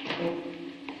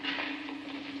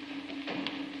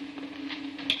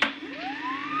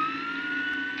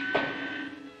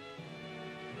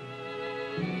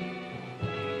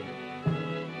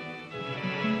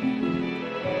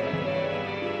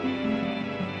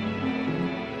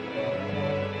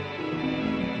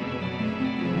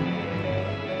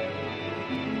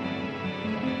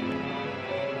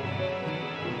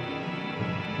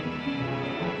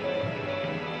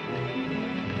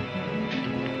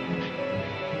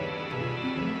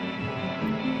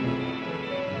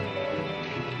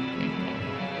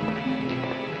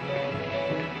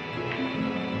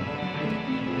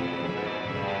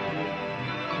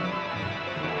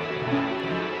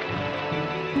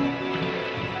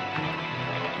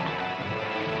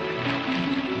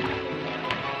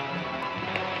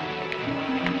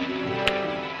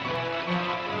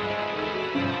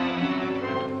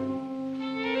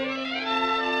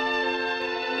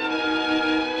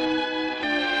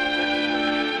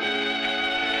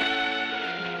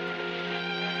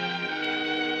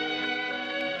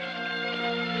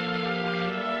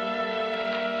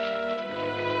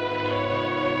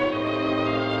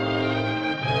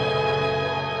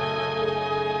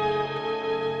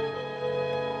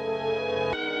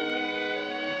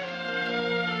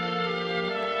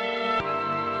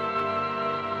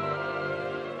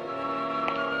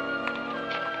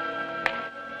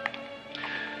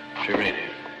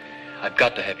 I've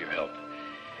got to have your help.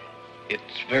 It's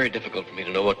very difficult for me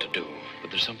to know what to do,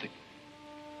 but there's something...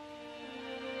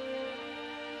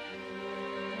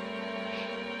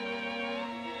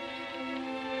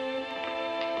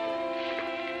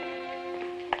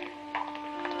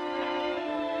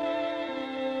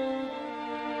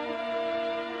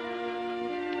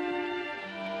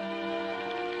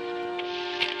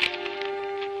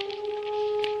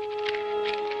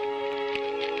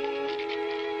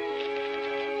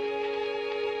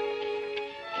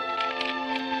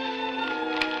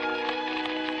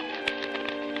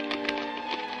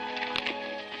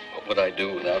 What would I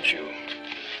do without you?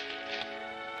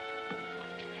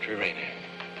 Terene,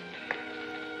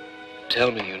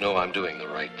 tell me you know I'm doing the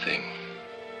right thing.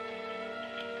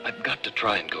 I've got to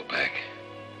try and go back.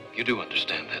 You do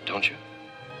understand that, don't you?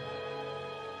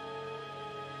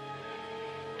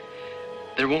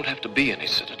 There won't have to be any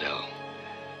Citadel.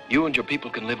 You and your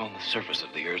people can live on the surface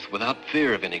of the Earth without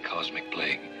fear of any cosmic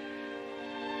plague.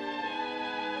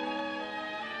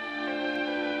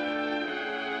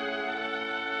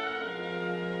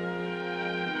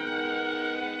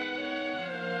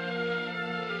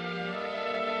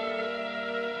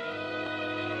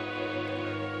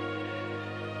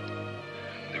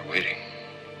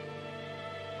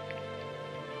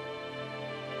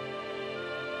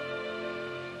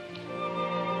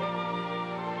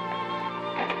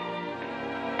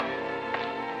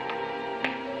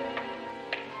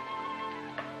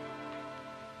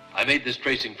 I made this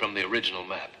tracing from the original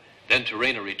map. Then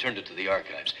Terena returned it to the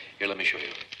archives. Here, let me show you.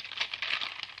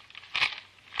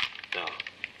 Now,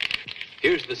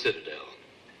 here's the citadel.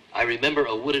 I remember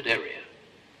a wooded area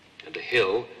and a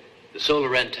hill. The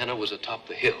solar antenna was atop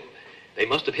the hill. They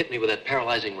must have hit me with that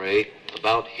paralyzing ray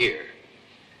about here.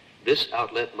 This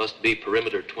outlet must be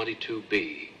perimeter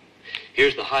 22B.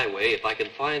 Here's the highway. If I can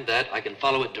find that, I can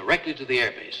follow it directly to the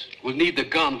airbase. We'll need the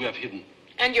gun we have hidden.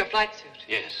 And your flight suit.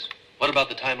 Yes. What about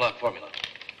the time lock formula?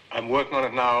 I'm working on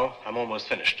it now. I'm almost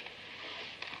finished.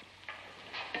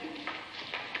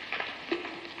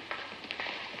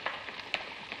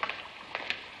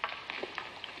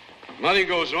 If nothing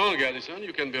goes wrong, Addison,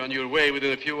 you can be on your way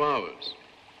within a few hours.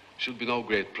 Should be no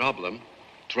great problem.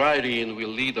 Trirene will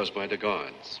lead us by the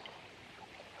guards.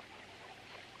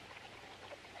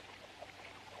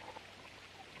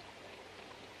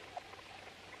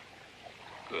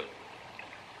 Good.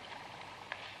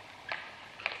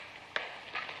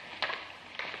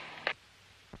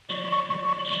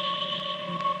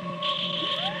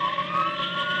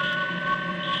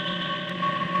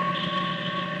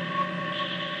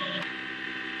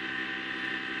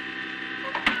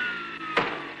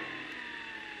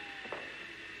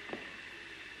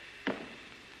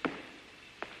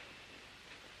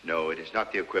 No, it is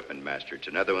not the equipment, Master. It's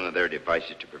another one of their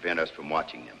devices to prevent us from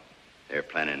watching them. They're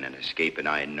planning an escape, and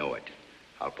I know it.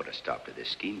 I'll put a stop to this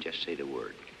scheme. Just say the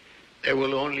word. They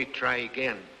will only try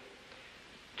again.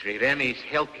 Trirene is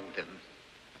helping them.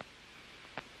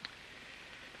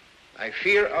 I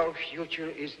fear our future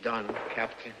is done,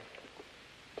 Captain.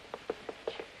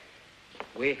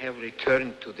 We have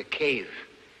returned to the cave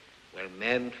where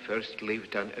men first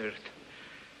lived on Earth.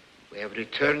 We have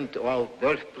returned to our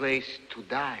birthplace to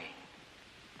die.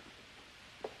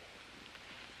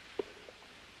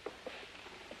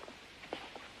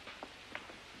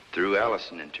 Through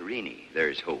Allison and Terene, there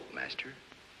is hope, Master.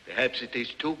 Perhaps it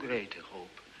is too great a hope.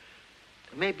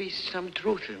 There may be some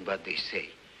truth in what they say.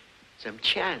 Some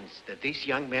chance that this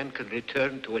young man can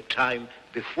return to a time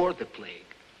before the plague.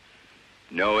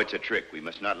 No, it's a trick. We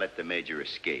must not let the Major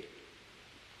escape.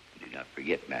 Do not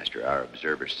forget, Master, our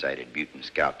observers sighted mutant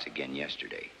scouts again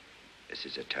yesterday. This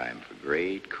is a time for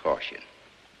great caution.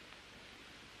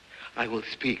 I will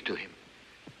speak to him.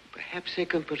 Perhaps I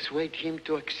can persuade him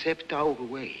to accept our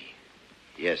way.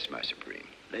 Yes, my Supreme.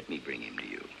 Let me bring him to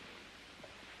you.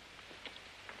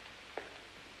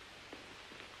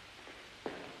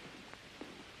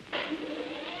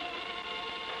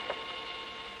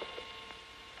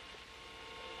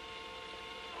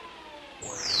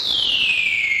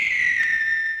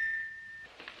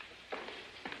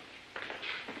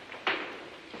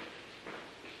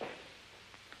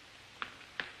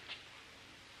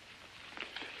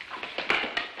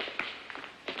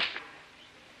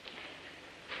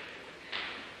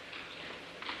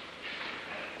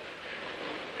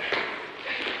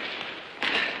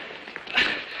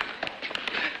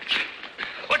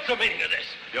 What's the meaning of this?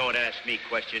 Don't ask me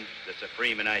questions. The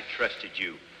Supreme and I trusted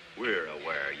you. We're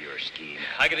aware of your scheme.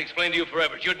 I could explain to you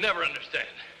forever, but you'd never understand.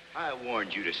 I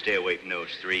warned you to stay away from those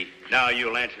three. Now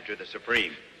you'll answer to the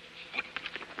Supreme.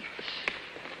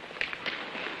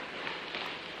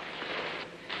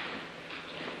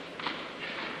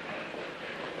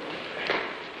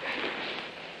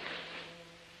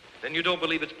 Then you don't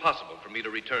believe it's possible for me to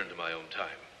return to my own time.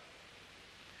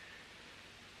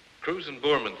 Cruz and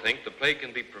Borman think the plague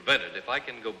can be prevented if I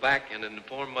can go back and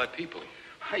inform my people.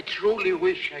 I truly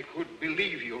wish I could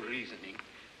believe your reasoning.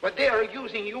 But they are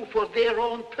using you for their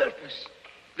own purpose.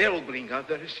 They'll bring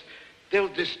others.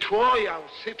 They'll destroy our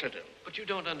citadel. But you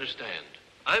don't understand.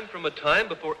 I'm from a time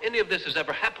before any of this has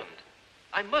ever happened.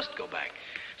 I must go back.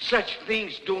 Such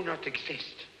things do not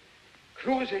exist.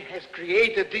 Cruz has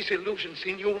created these illusions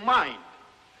in your mind.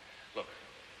 Look,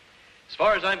 as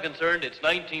far as I'm concerned, it's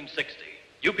 1960.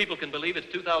 You people can believe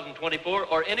it's 2024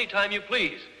 or any time you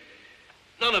please.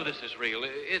 None of this is real.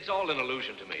 It's all an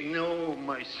illusion to me. No,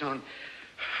 my son.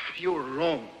 You're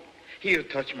wrong. Here,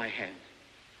 touch my hand.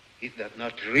 Is that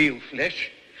not real flesh?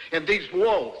 And these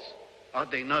walls, are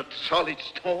they not solid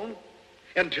stone?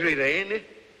 And Trirene,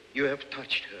 you have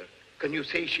touched her. Can you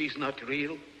say she's not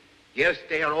real? Yes,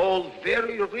 they are all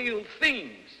very real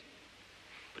things.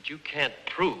 But you can't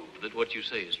prove that what you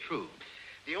say is true.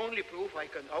 The only proof I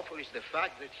can offer is the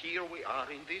fact that here we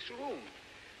are in this room.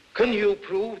 Can you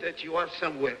prove that you are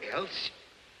somewhere else?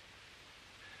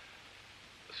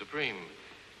 The Supreme,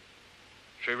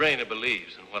 Trirene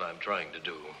believes in what I'm trying to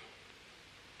do.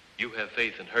 You have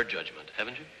faith in her judgment,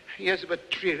 haven't you? Yes, but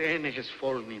Trirene has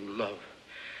fallen in love.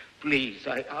 Please,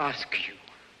 I ask you,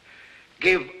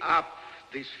 give up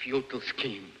this futile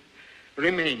scheme.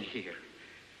 Remain here.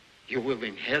 You will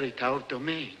inherit our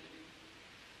domain.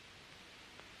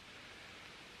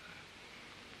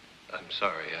 I'm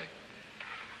sorry.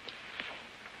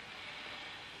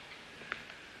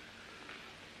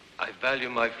 I value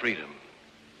my freedom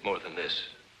more than this.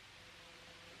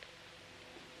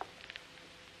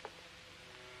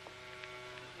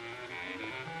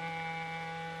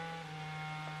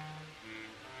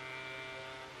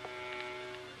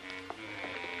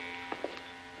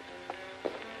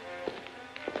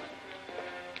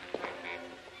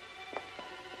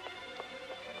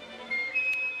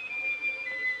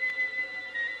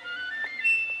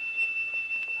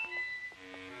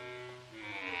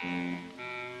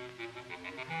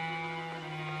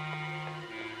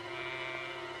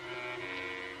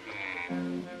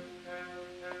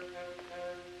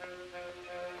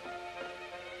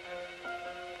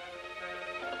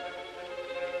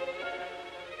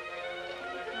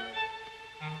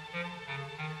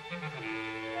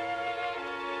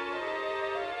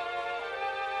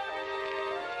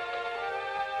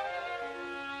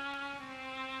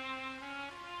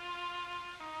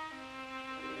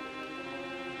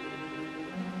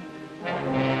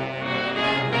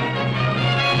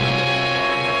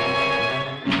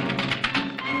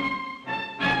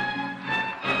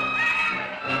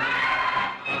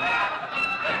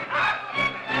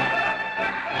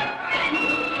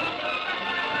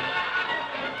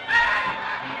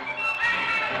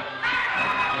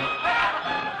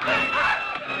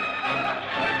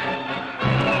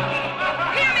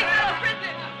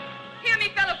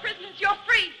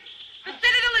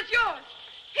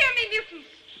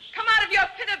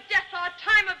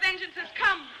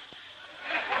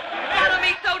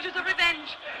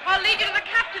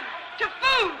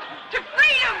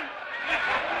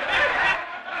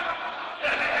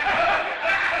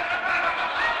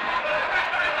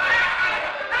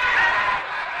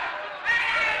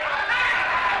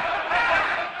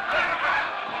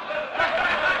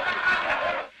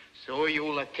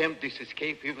 Attempt this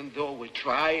escape even though we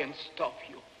try and stop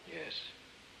you. Yes.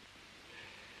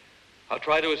 I'll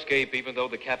try to escape even though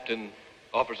the captain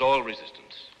offers all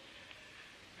resistance.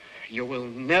 You will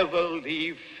never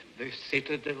leave the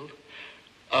Citadel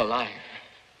alive.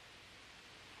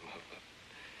 Well,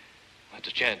 that's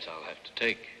a chance I'll have to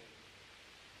take.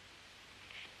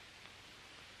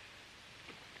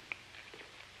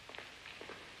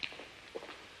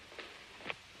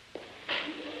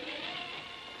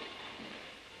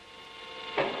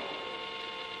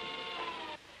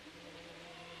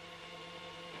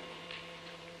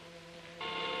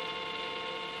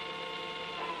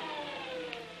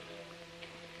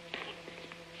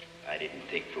 I didn't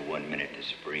think for 1 minute the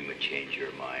Supreme would change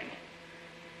your mind.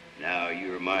 Now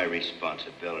you're my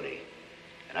responsibility,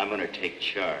 and I'm going to take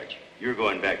charge. You're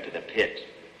going back to the pit.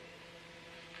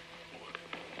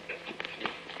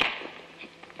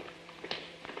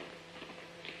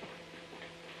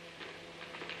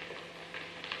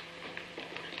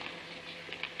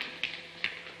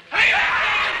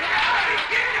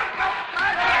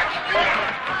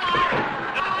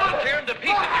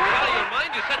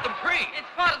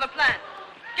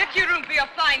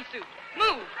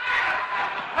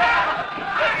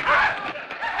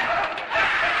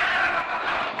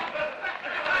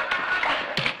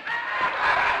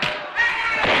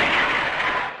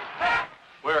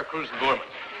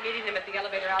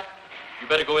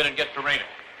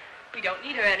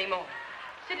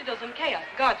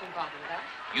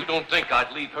 You don't think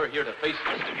I'd leave her here to face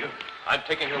this, do you? I'm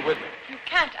taking her with me. You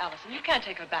can't, Allison. You can't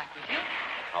take her back with you.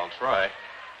 I'll try.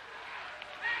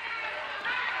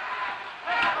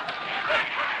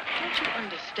 Don't you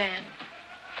understand?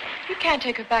 You can't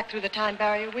take her back through the time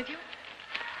barrier with you.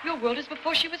 Your world is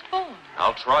before she was born.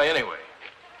 I'll try anyway.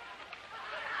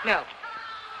 No.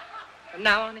 From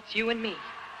now on, it's you and me.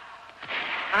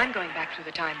 I'm going back through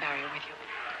the time barrier with you.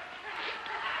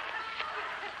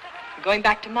 We're going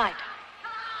back to Might.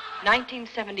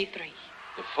 1973.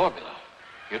 The formula.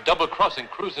 You're double-crossing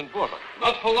Cruz and Borman.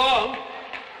 Not for long.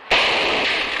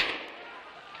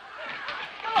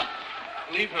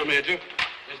 Leave her, Major.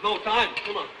 There's no time.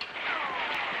 Come on.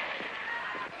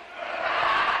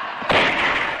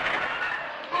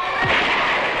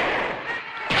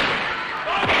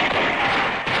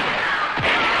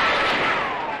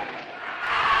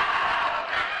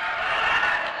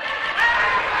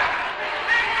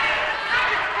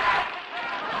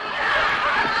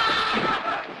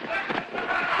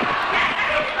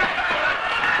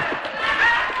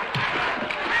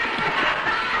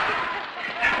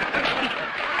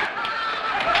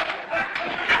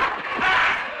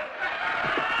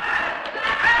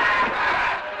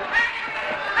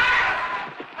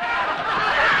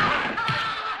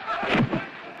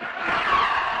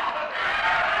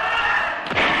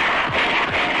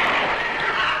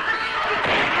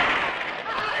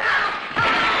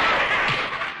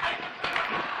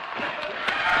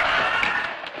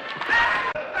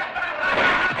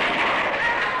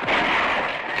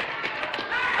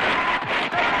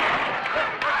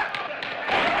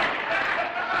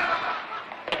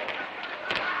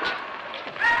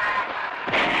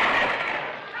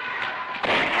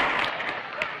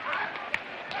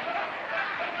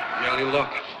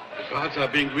 orders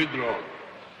are being withdrawn.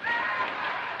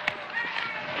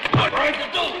 What are you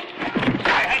to do?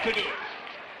 I had to do it.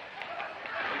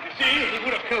 You see, he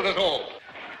would have killed us all.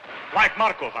 Like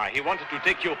Markova, he wanted to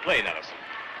take your plane, Ellison.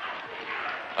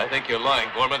 I think you're lying,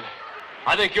 Gorman.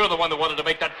 I think you're the one that wanted to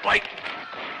make that flight.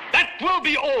 That will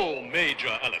be all,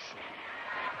 Major Ellison.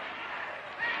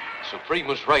 Supreme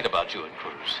was right about you and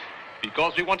Cruz.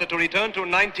 Because we wanted to return to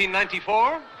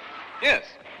 1994? Yes.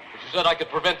 But you said I could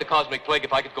prevent the cosmic plague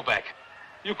if I could go back.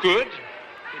 You could,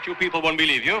 but you people won't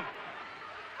believe you.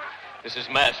 This is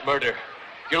mass murder.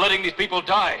 You're letting these people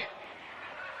die.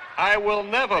 I will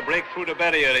never break through the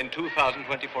barrier in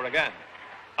 2024 again.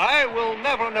 I will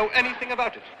never know anything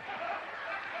about it.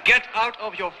 Get out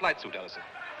of your flight suit, Ellison.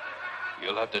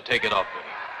 You'll have to take it off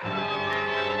me.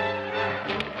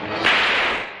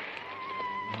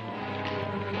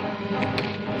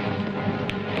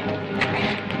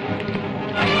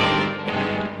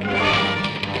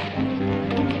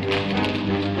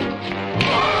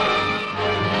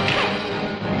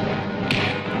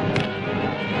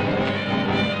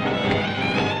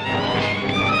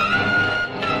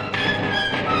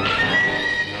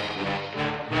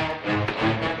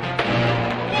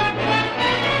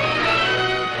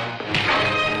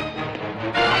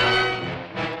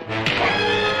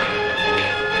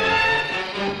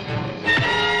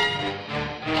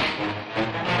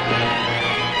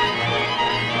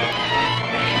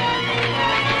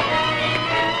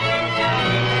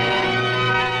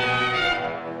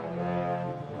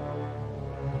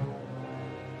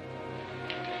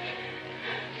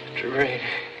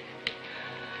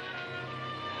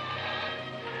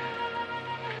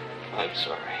 I'm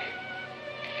sorry.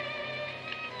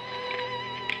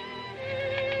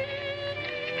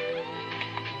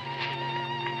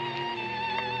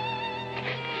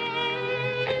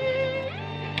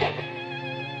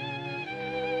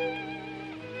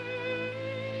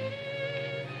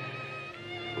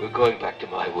 We're going back to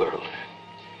my world.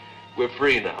 We're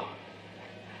free now.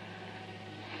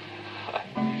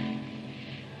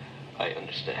 I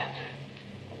understand.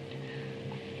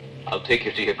 I'll take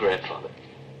you to your grandfather.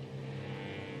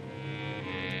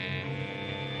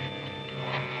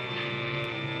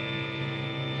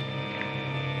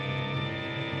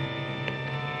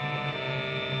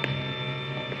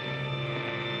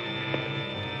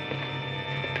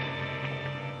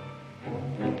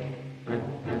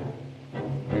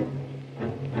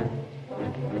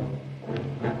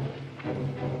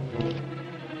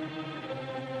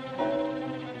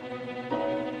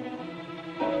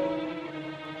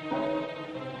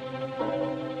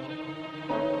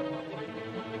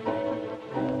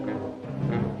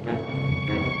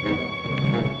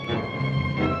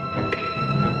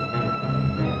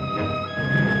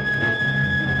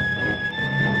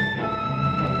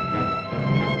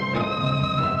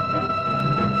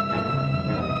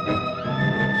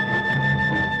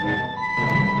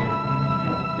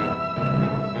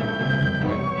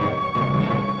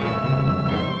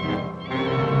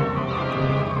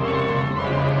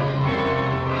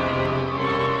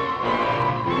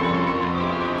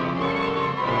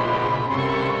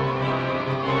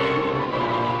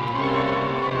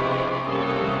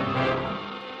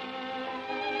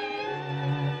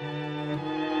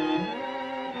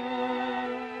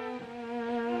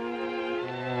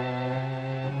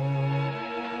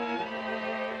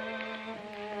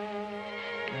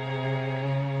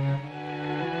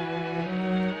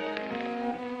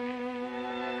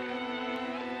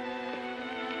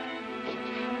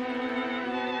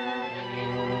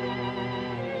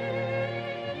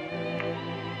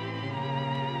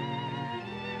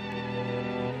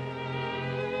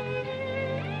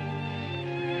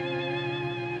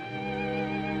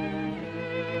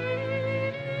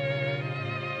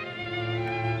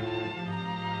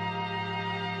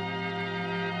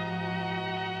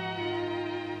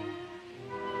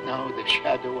 Now the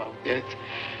shadow of death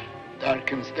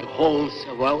darkens the halls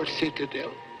of our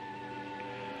citadel.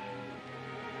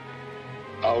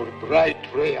 Our bright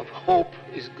ray of hope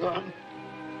is gone.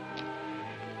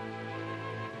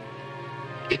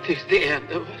 It is the end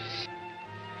of us.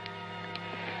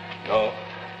 No.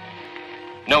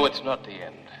 No, it's not the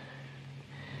end.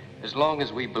 As long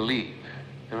as we believe,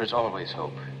 there is always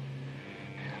hope.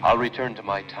 I'll return to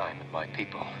my time and my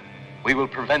people. We will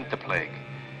prevent the plague.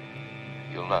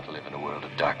 You'll not live in a world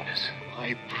of darkness.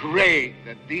 I pray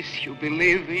that this you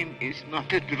believe in is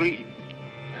not a dream.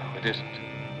 No, it isn't.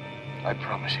 I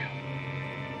promise you.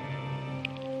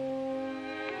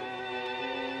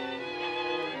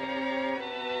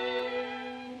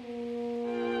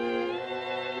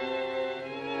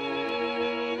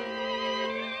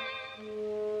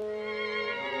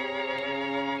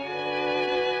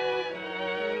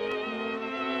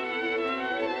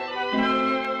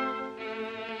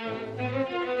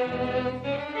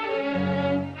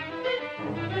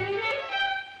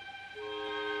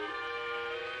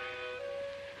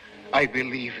 I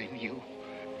believe in you.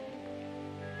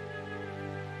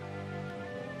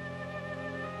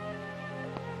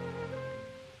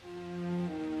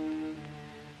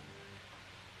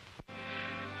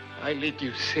 I lead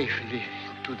you safely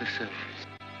to the surface.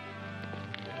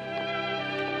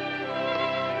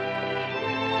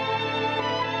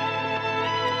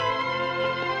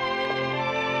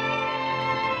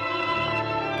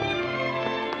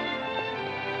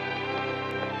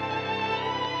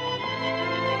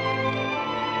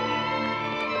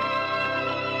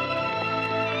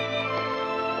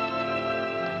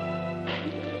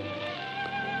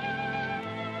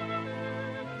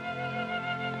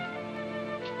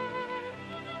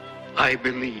 I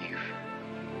believe.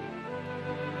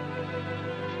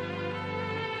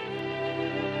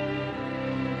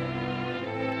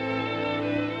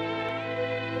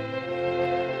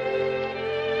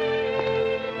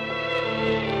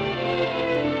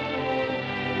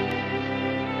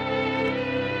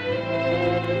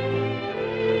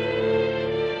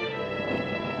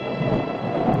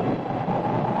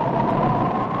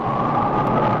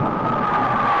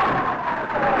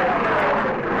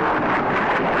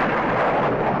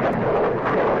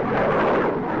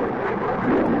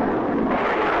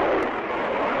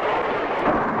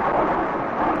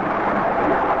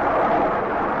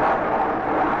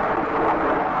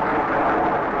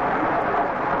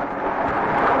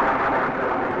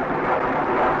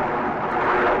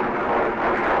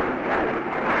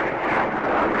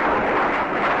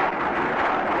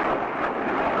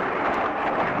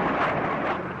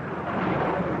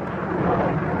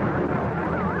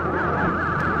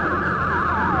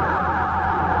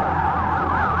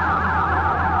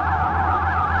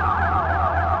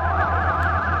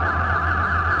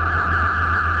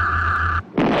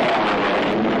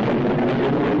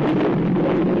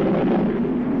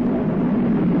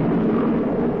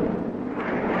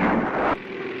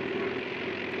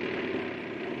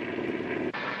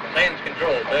 Sands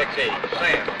control to X80.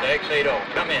 Sands to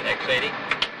X80. Come in, X80.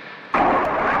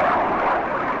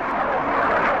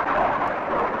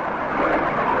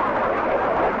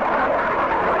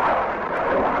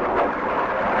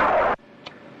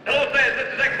 Hello, Sands. This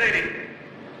is X80.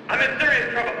 I'm in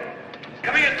serious trouble.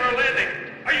 Coming in for a landing.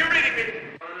 Are you reading me?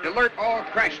 Alert all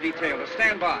crash detail to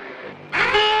stand by.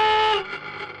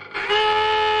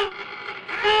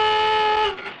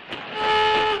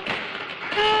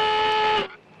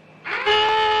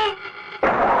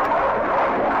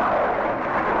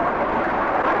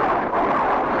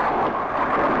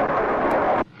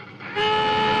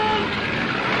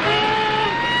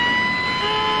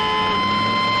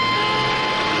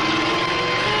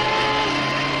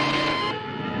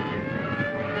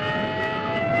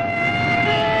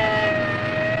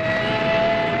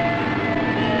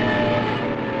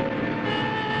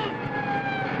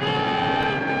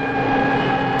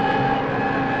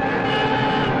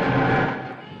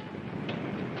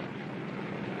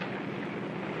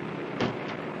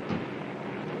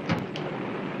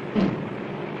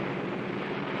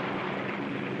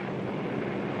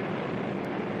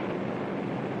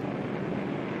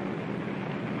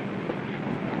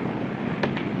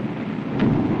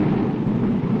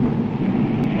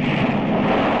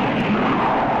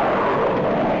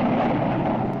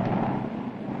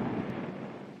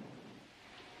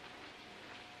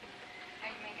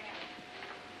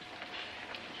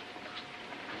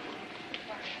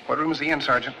 What room is he in,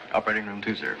 Sergeant? Operating room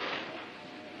 2, sir.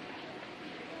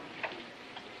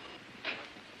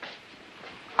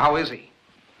 How is he?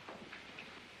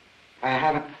 I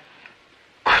haven't.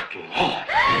 Good Lord.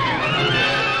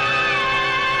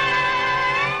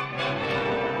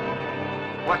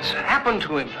 What's happened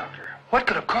to him, Doctor? What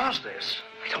could have caused this?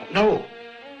 I don't know.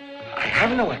 I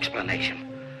have no explanation.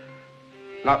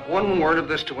 Not one word of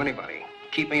this to anybody.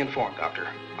 Keep me informed, Doctor.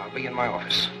 I'll be in my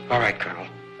office. All right, Colonel.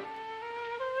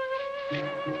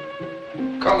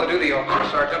 Call the duty officer,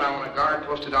 Sergeant. I want a guard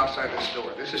posted outside this door.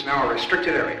 This is now a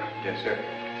restricted area. Yes, sir.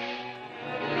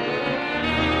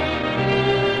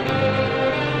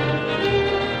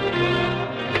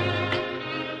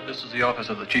 This is the office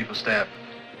of the Chief of Staff.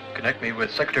 Connect me with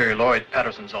Secretary Lloyd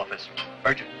Patterson's office.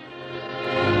 Urgent.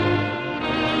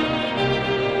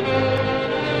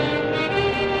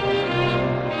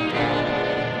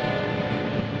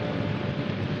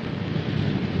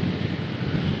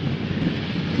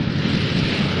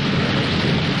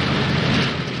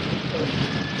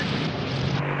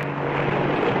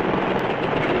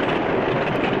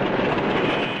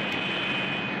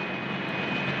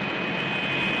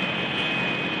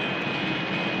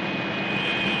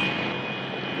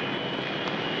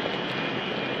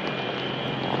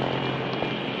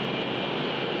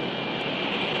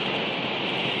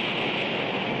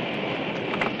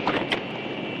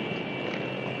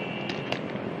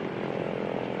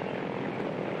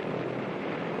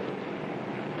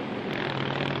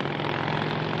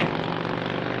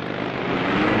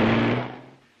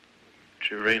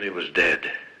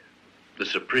 The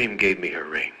Supreme gave me her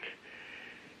ring.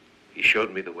 He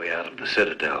showed me the way out of the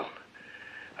Citadel.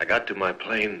 I got to my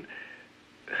plane.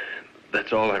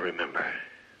 That's all I remember.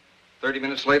 30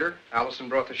 minutes later, Allison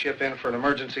brought the ship in for an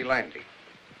emergency landing.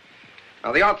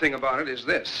 Now, the odd thing about it is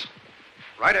this.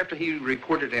 Right after he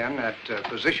reported in at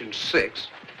position 6...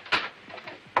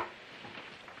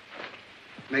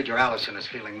 Major Allison is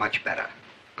feeling much better.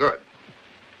 Good.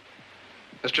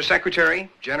 Mr.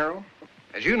 Secretary, General,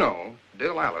 as you know,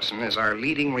 Bill Allison is our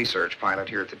leading research pilot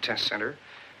here at the test center.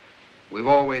 We've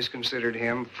always considered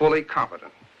him fully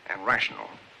competent and rational.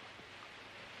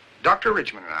 Dr.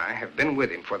 Richmond and I have been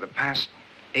with him for the past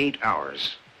 8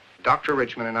 hours. Dr.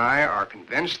 Richmond and I are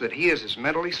convinced that he is as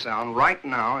mentally sound right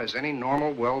now as any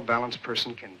normal, well-balanced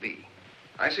person can be.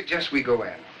 I suggest we go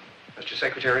in. Mr.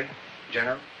 Secretary,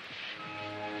 General.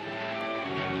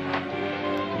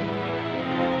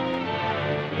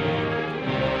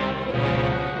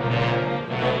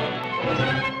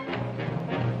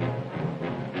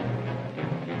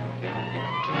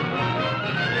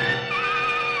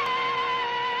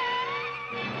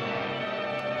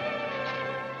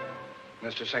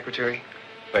 Mr. Secretary.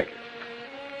 Thank you.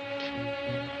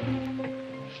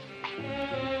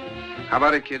 How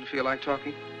about it, kid? Feel like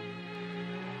talking?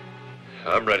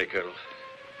 I'm ready, Colonel.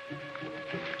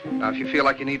 Now, if you feel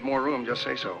like you need more room, just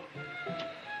say so.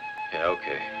 Yeah,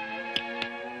 okay.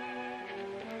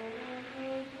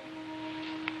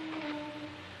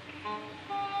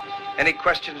 Any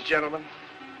questions, gentlemen?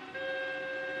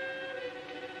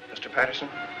 Mr. Patterson?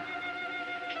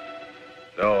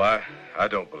 No, I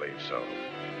don't believe so.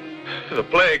 The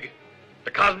plague.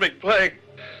 The cosmic plague.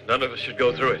 None of us should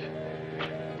go through it.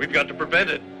 We've got to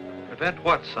prevent it. Prevent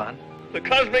what, son? The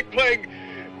cosmic plague.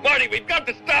 Marty, we've got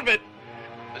to stop it.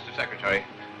 Mr. Secretary,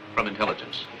 from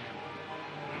Intelligence.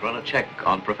 Run a check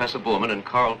on Professor Borman and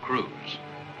Carl Cruz.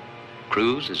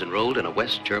 Cruz is enrolled in a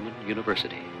West German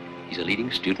university. He's a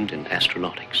leading student in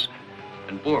astronautics.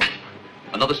 And Borman,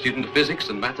 another student of physics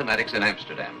and mathematics in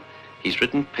Amsterdam. He's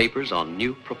written papers on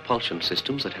new propulsion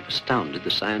systems that have astounded the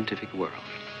scientific world.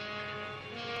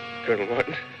 Colonel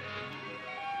Martin.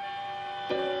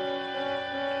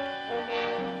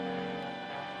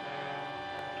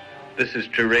 This is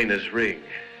Terena's ring.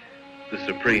 The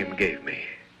Supreme gave me.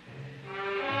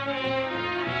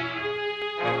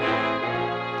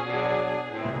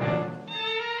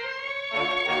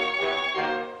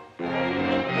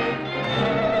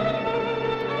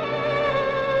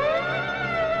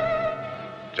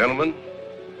 Gentlemen,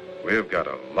 we've got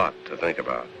a lot to think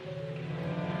about.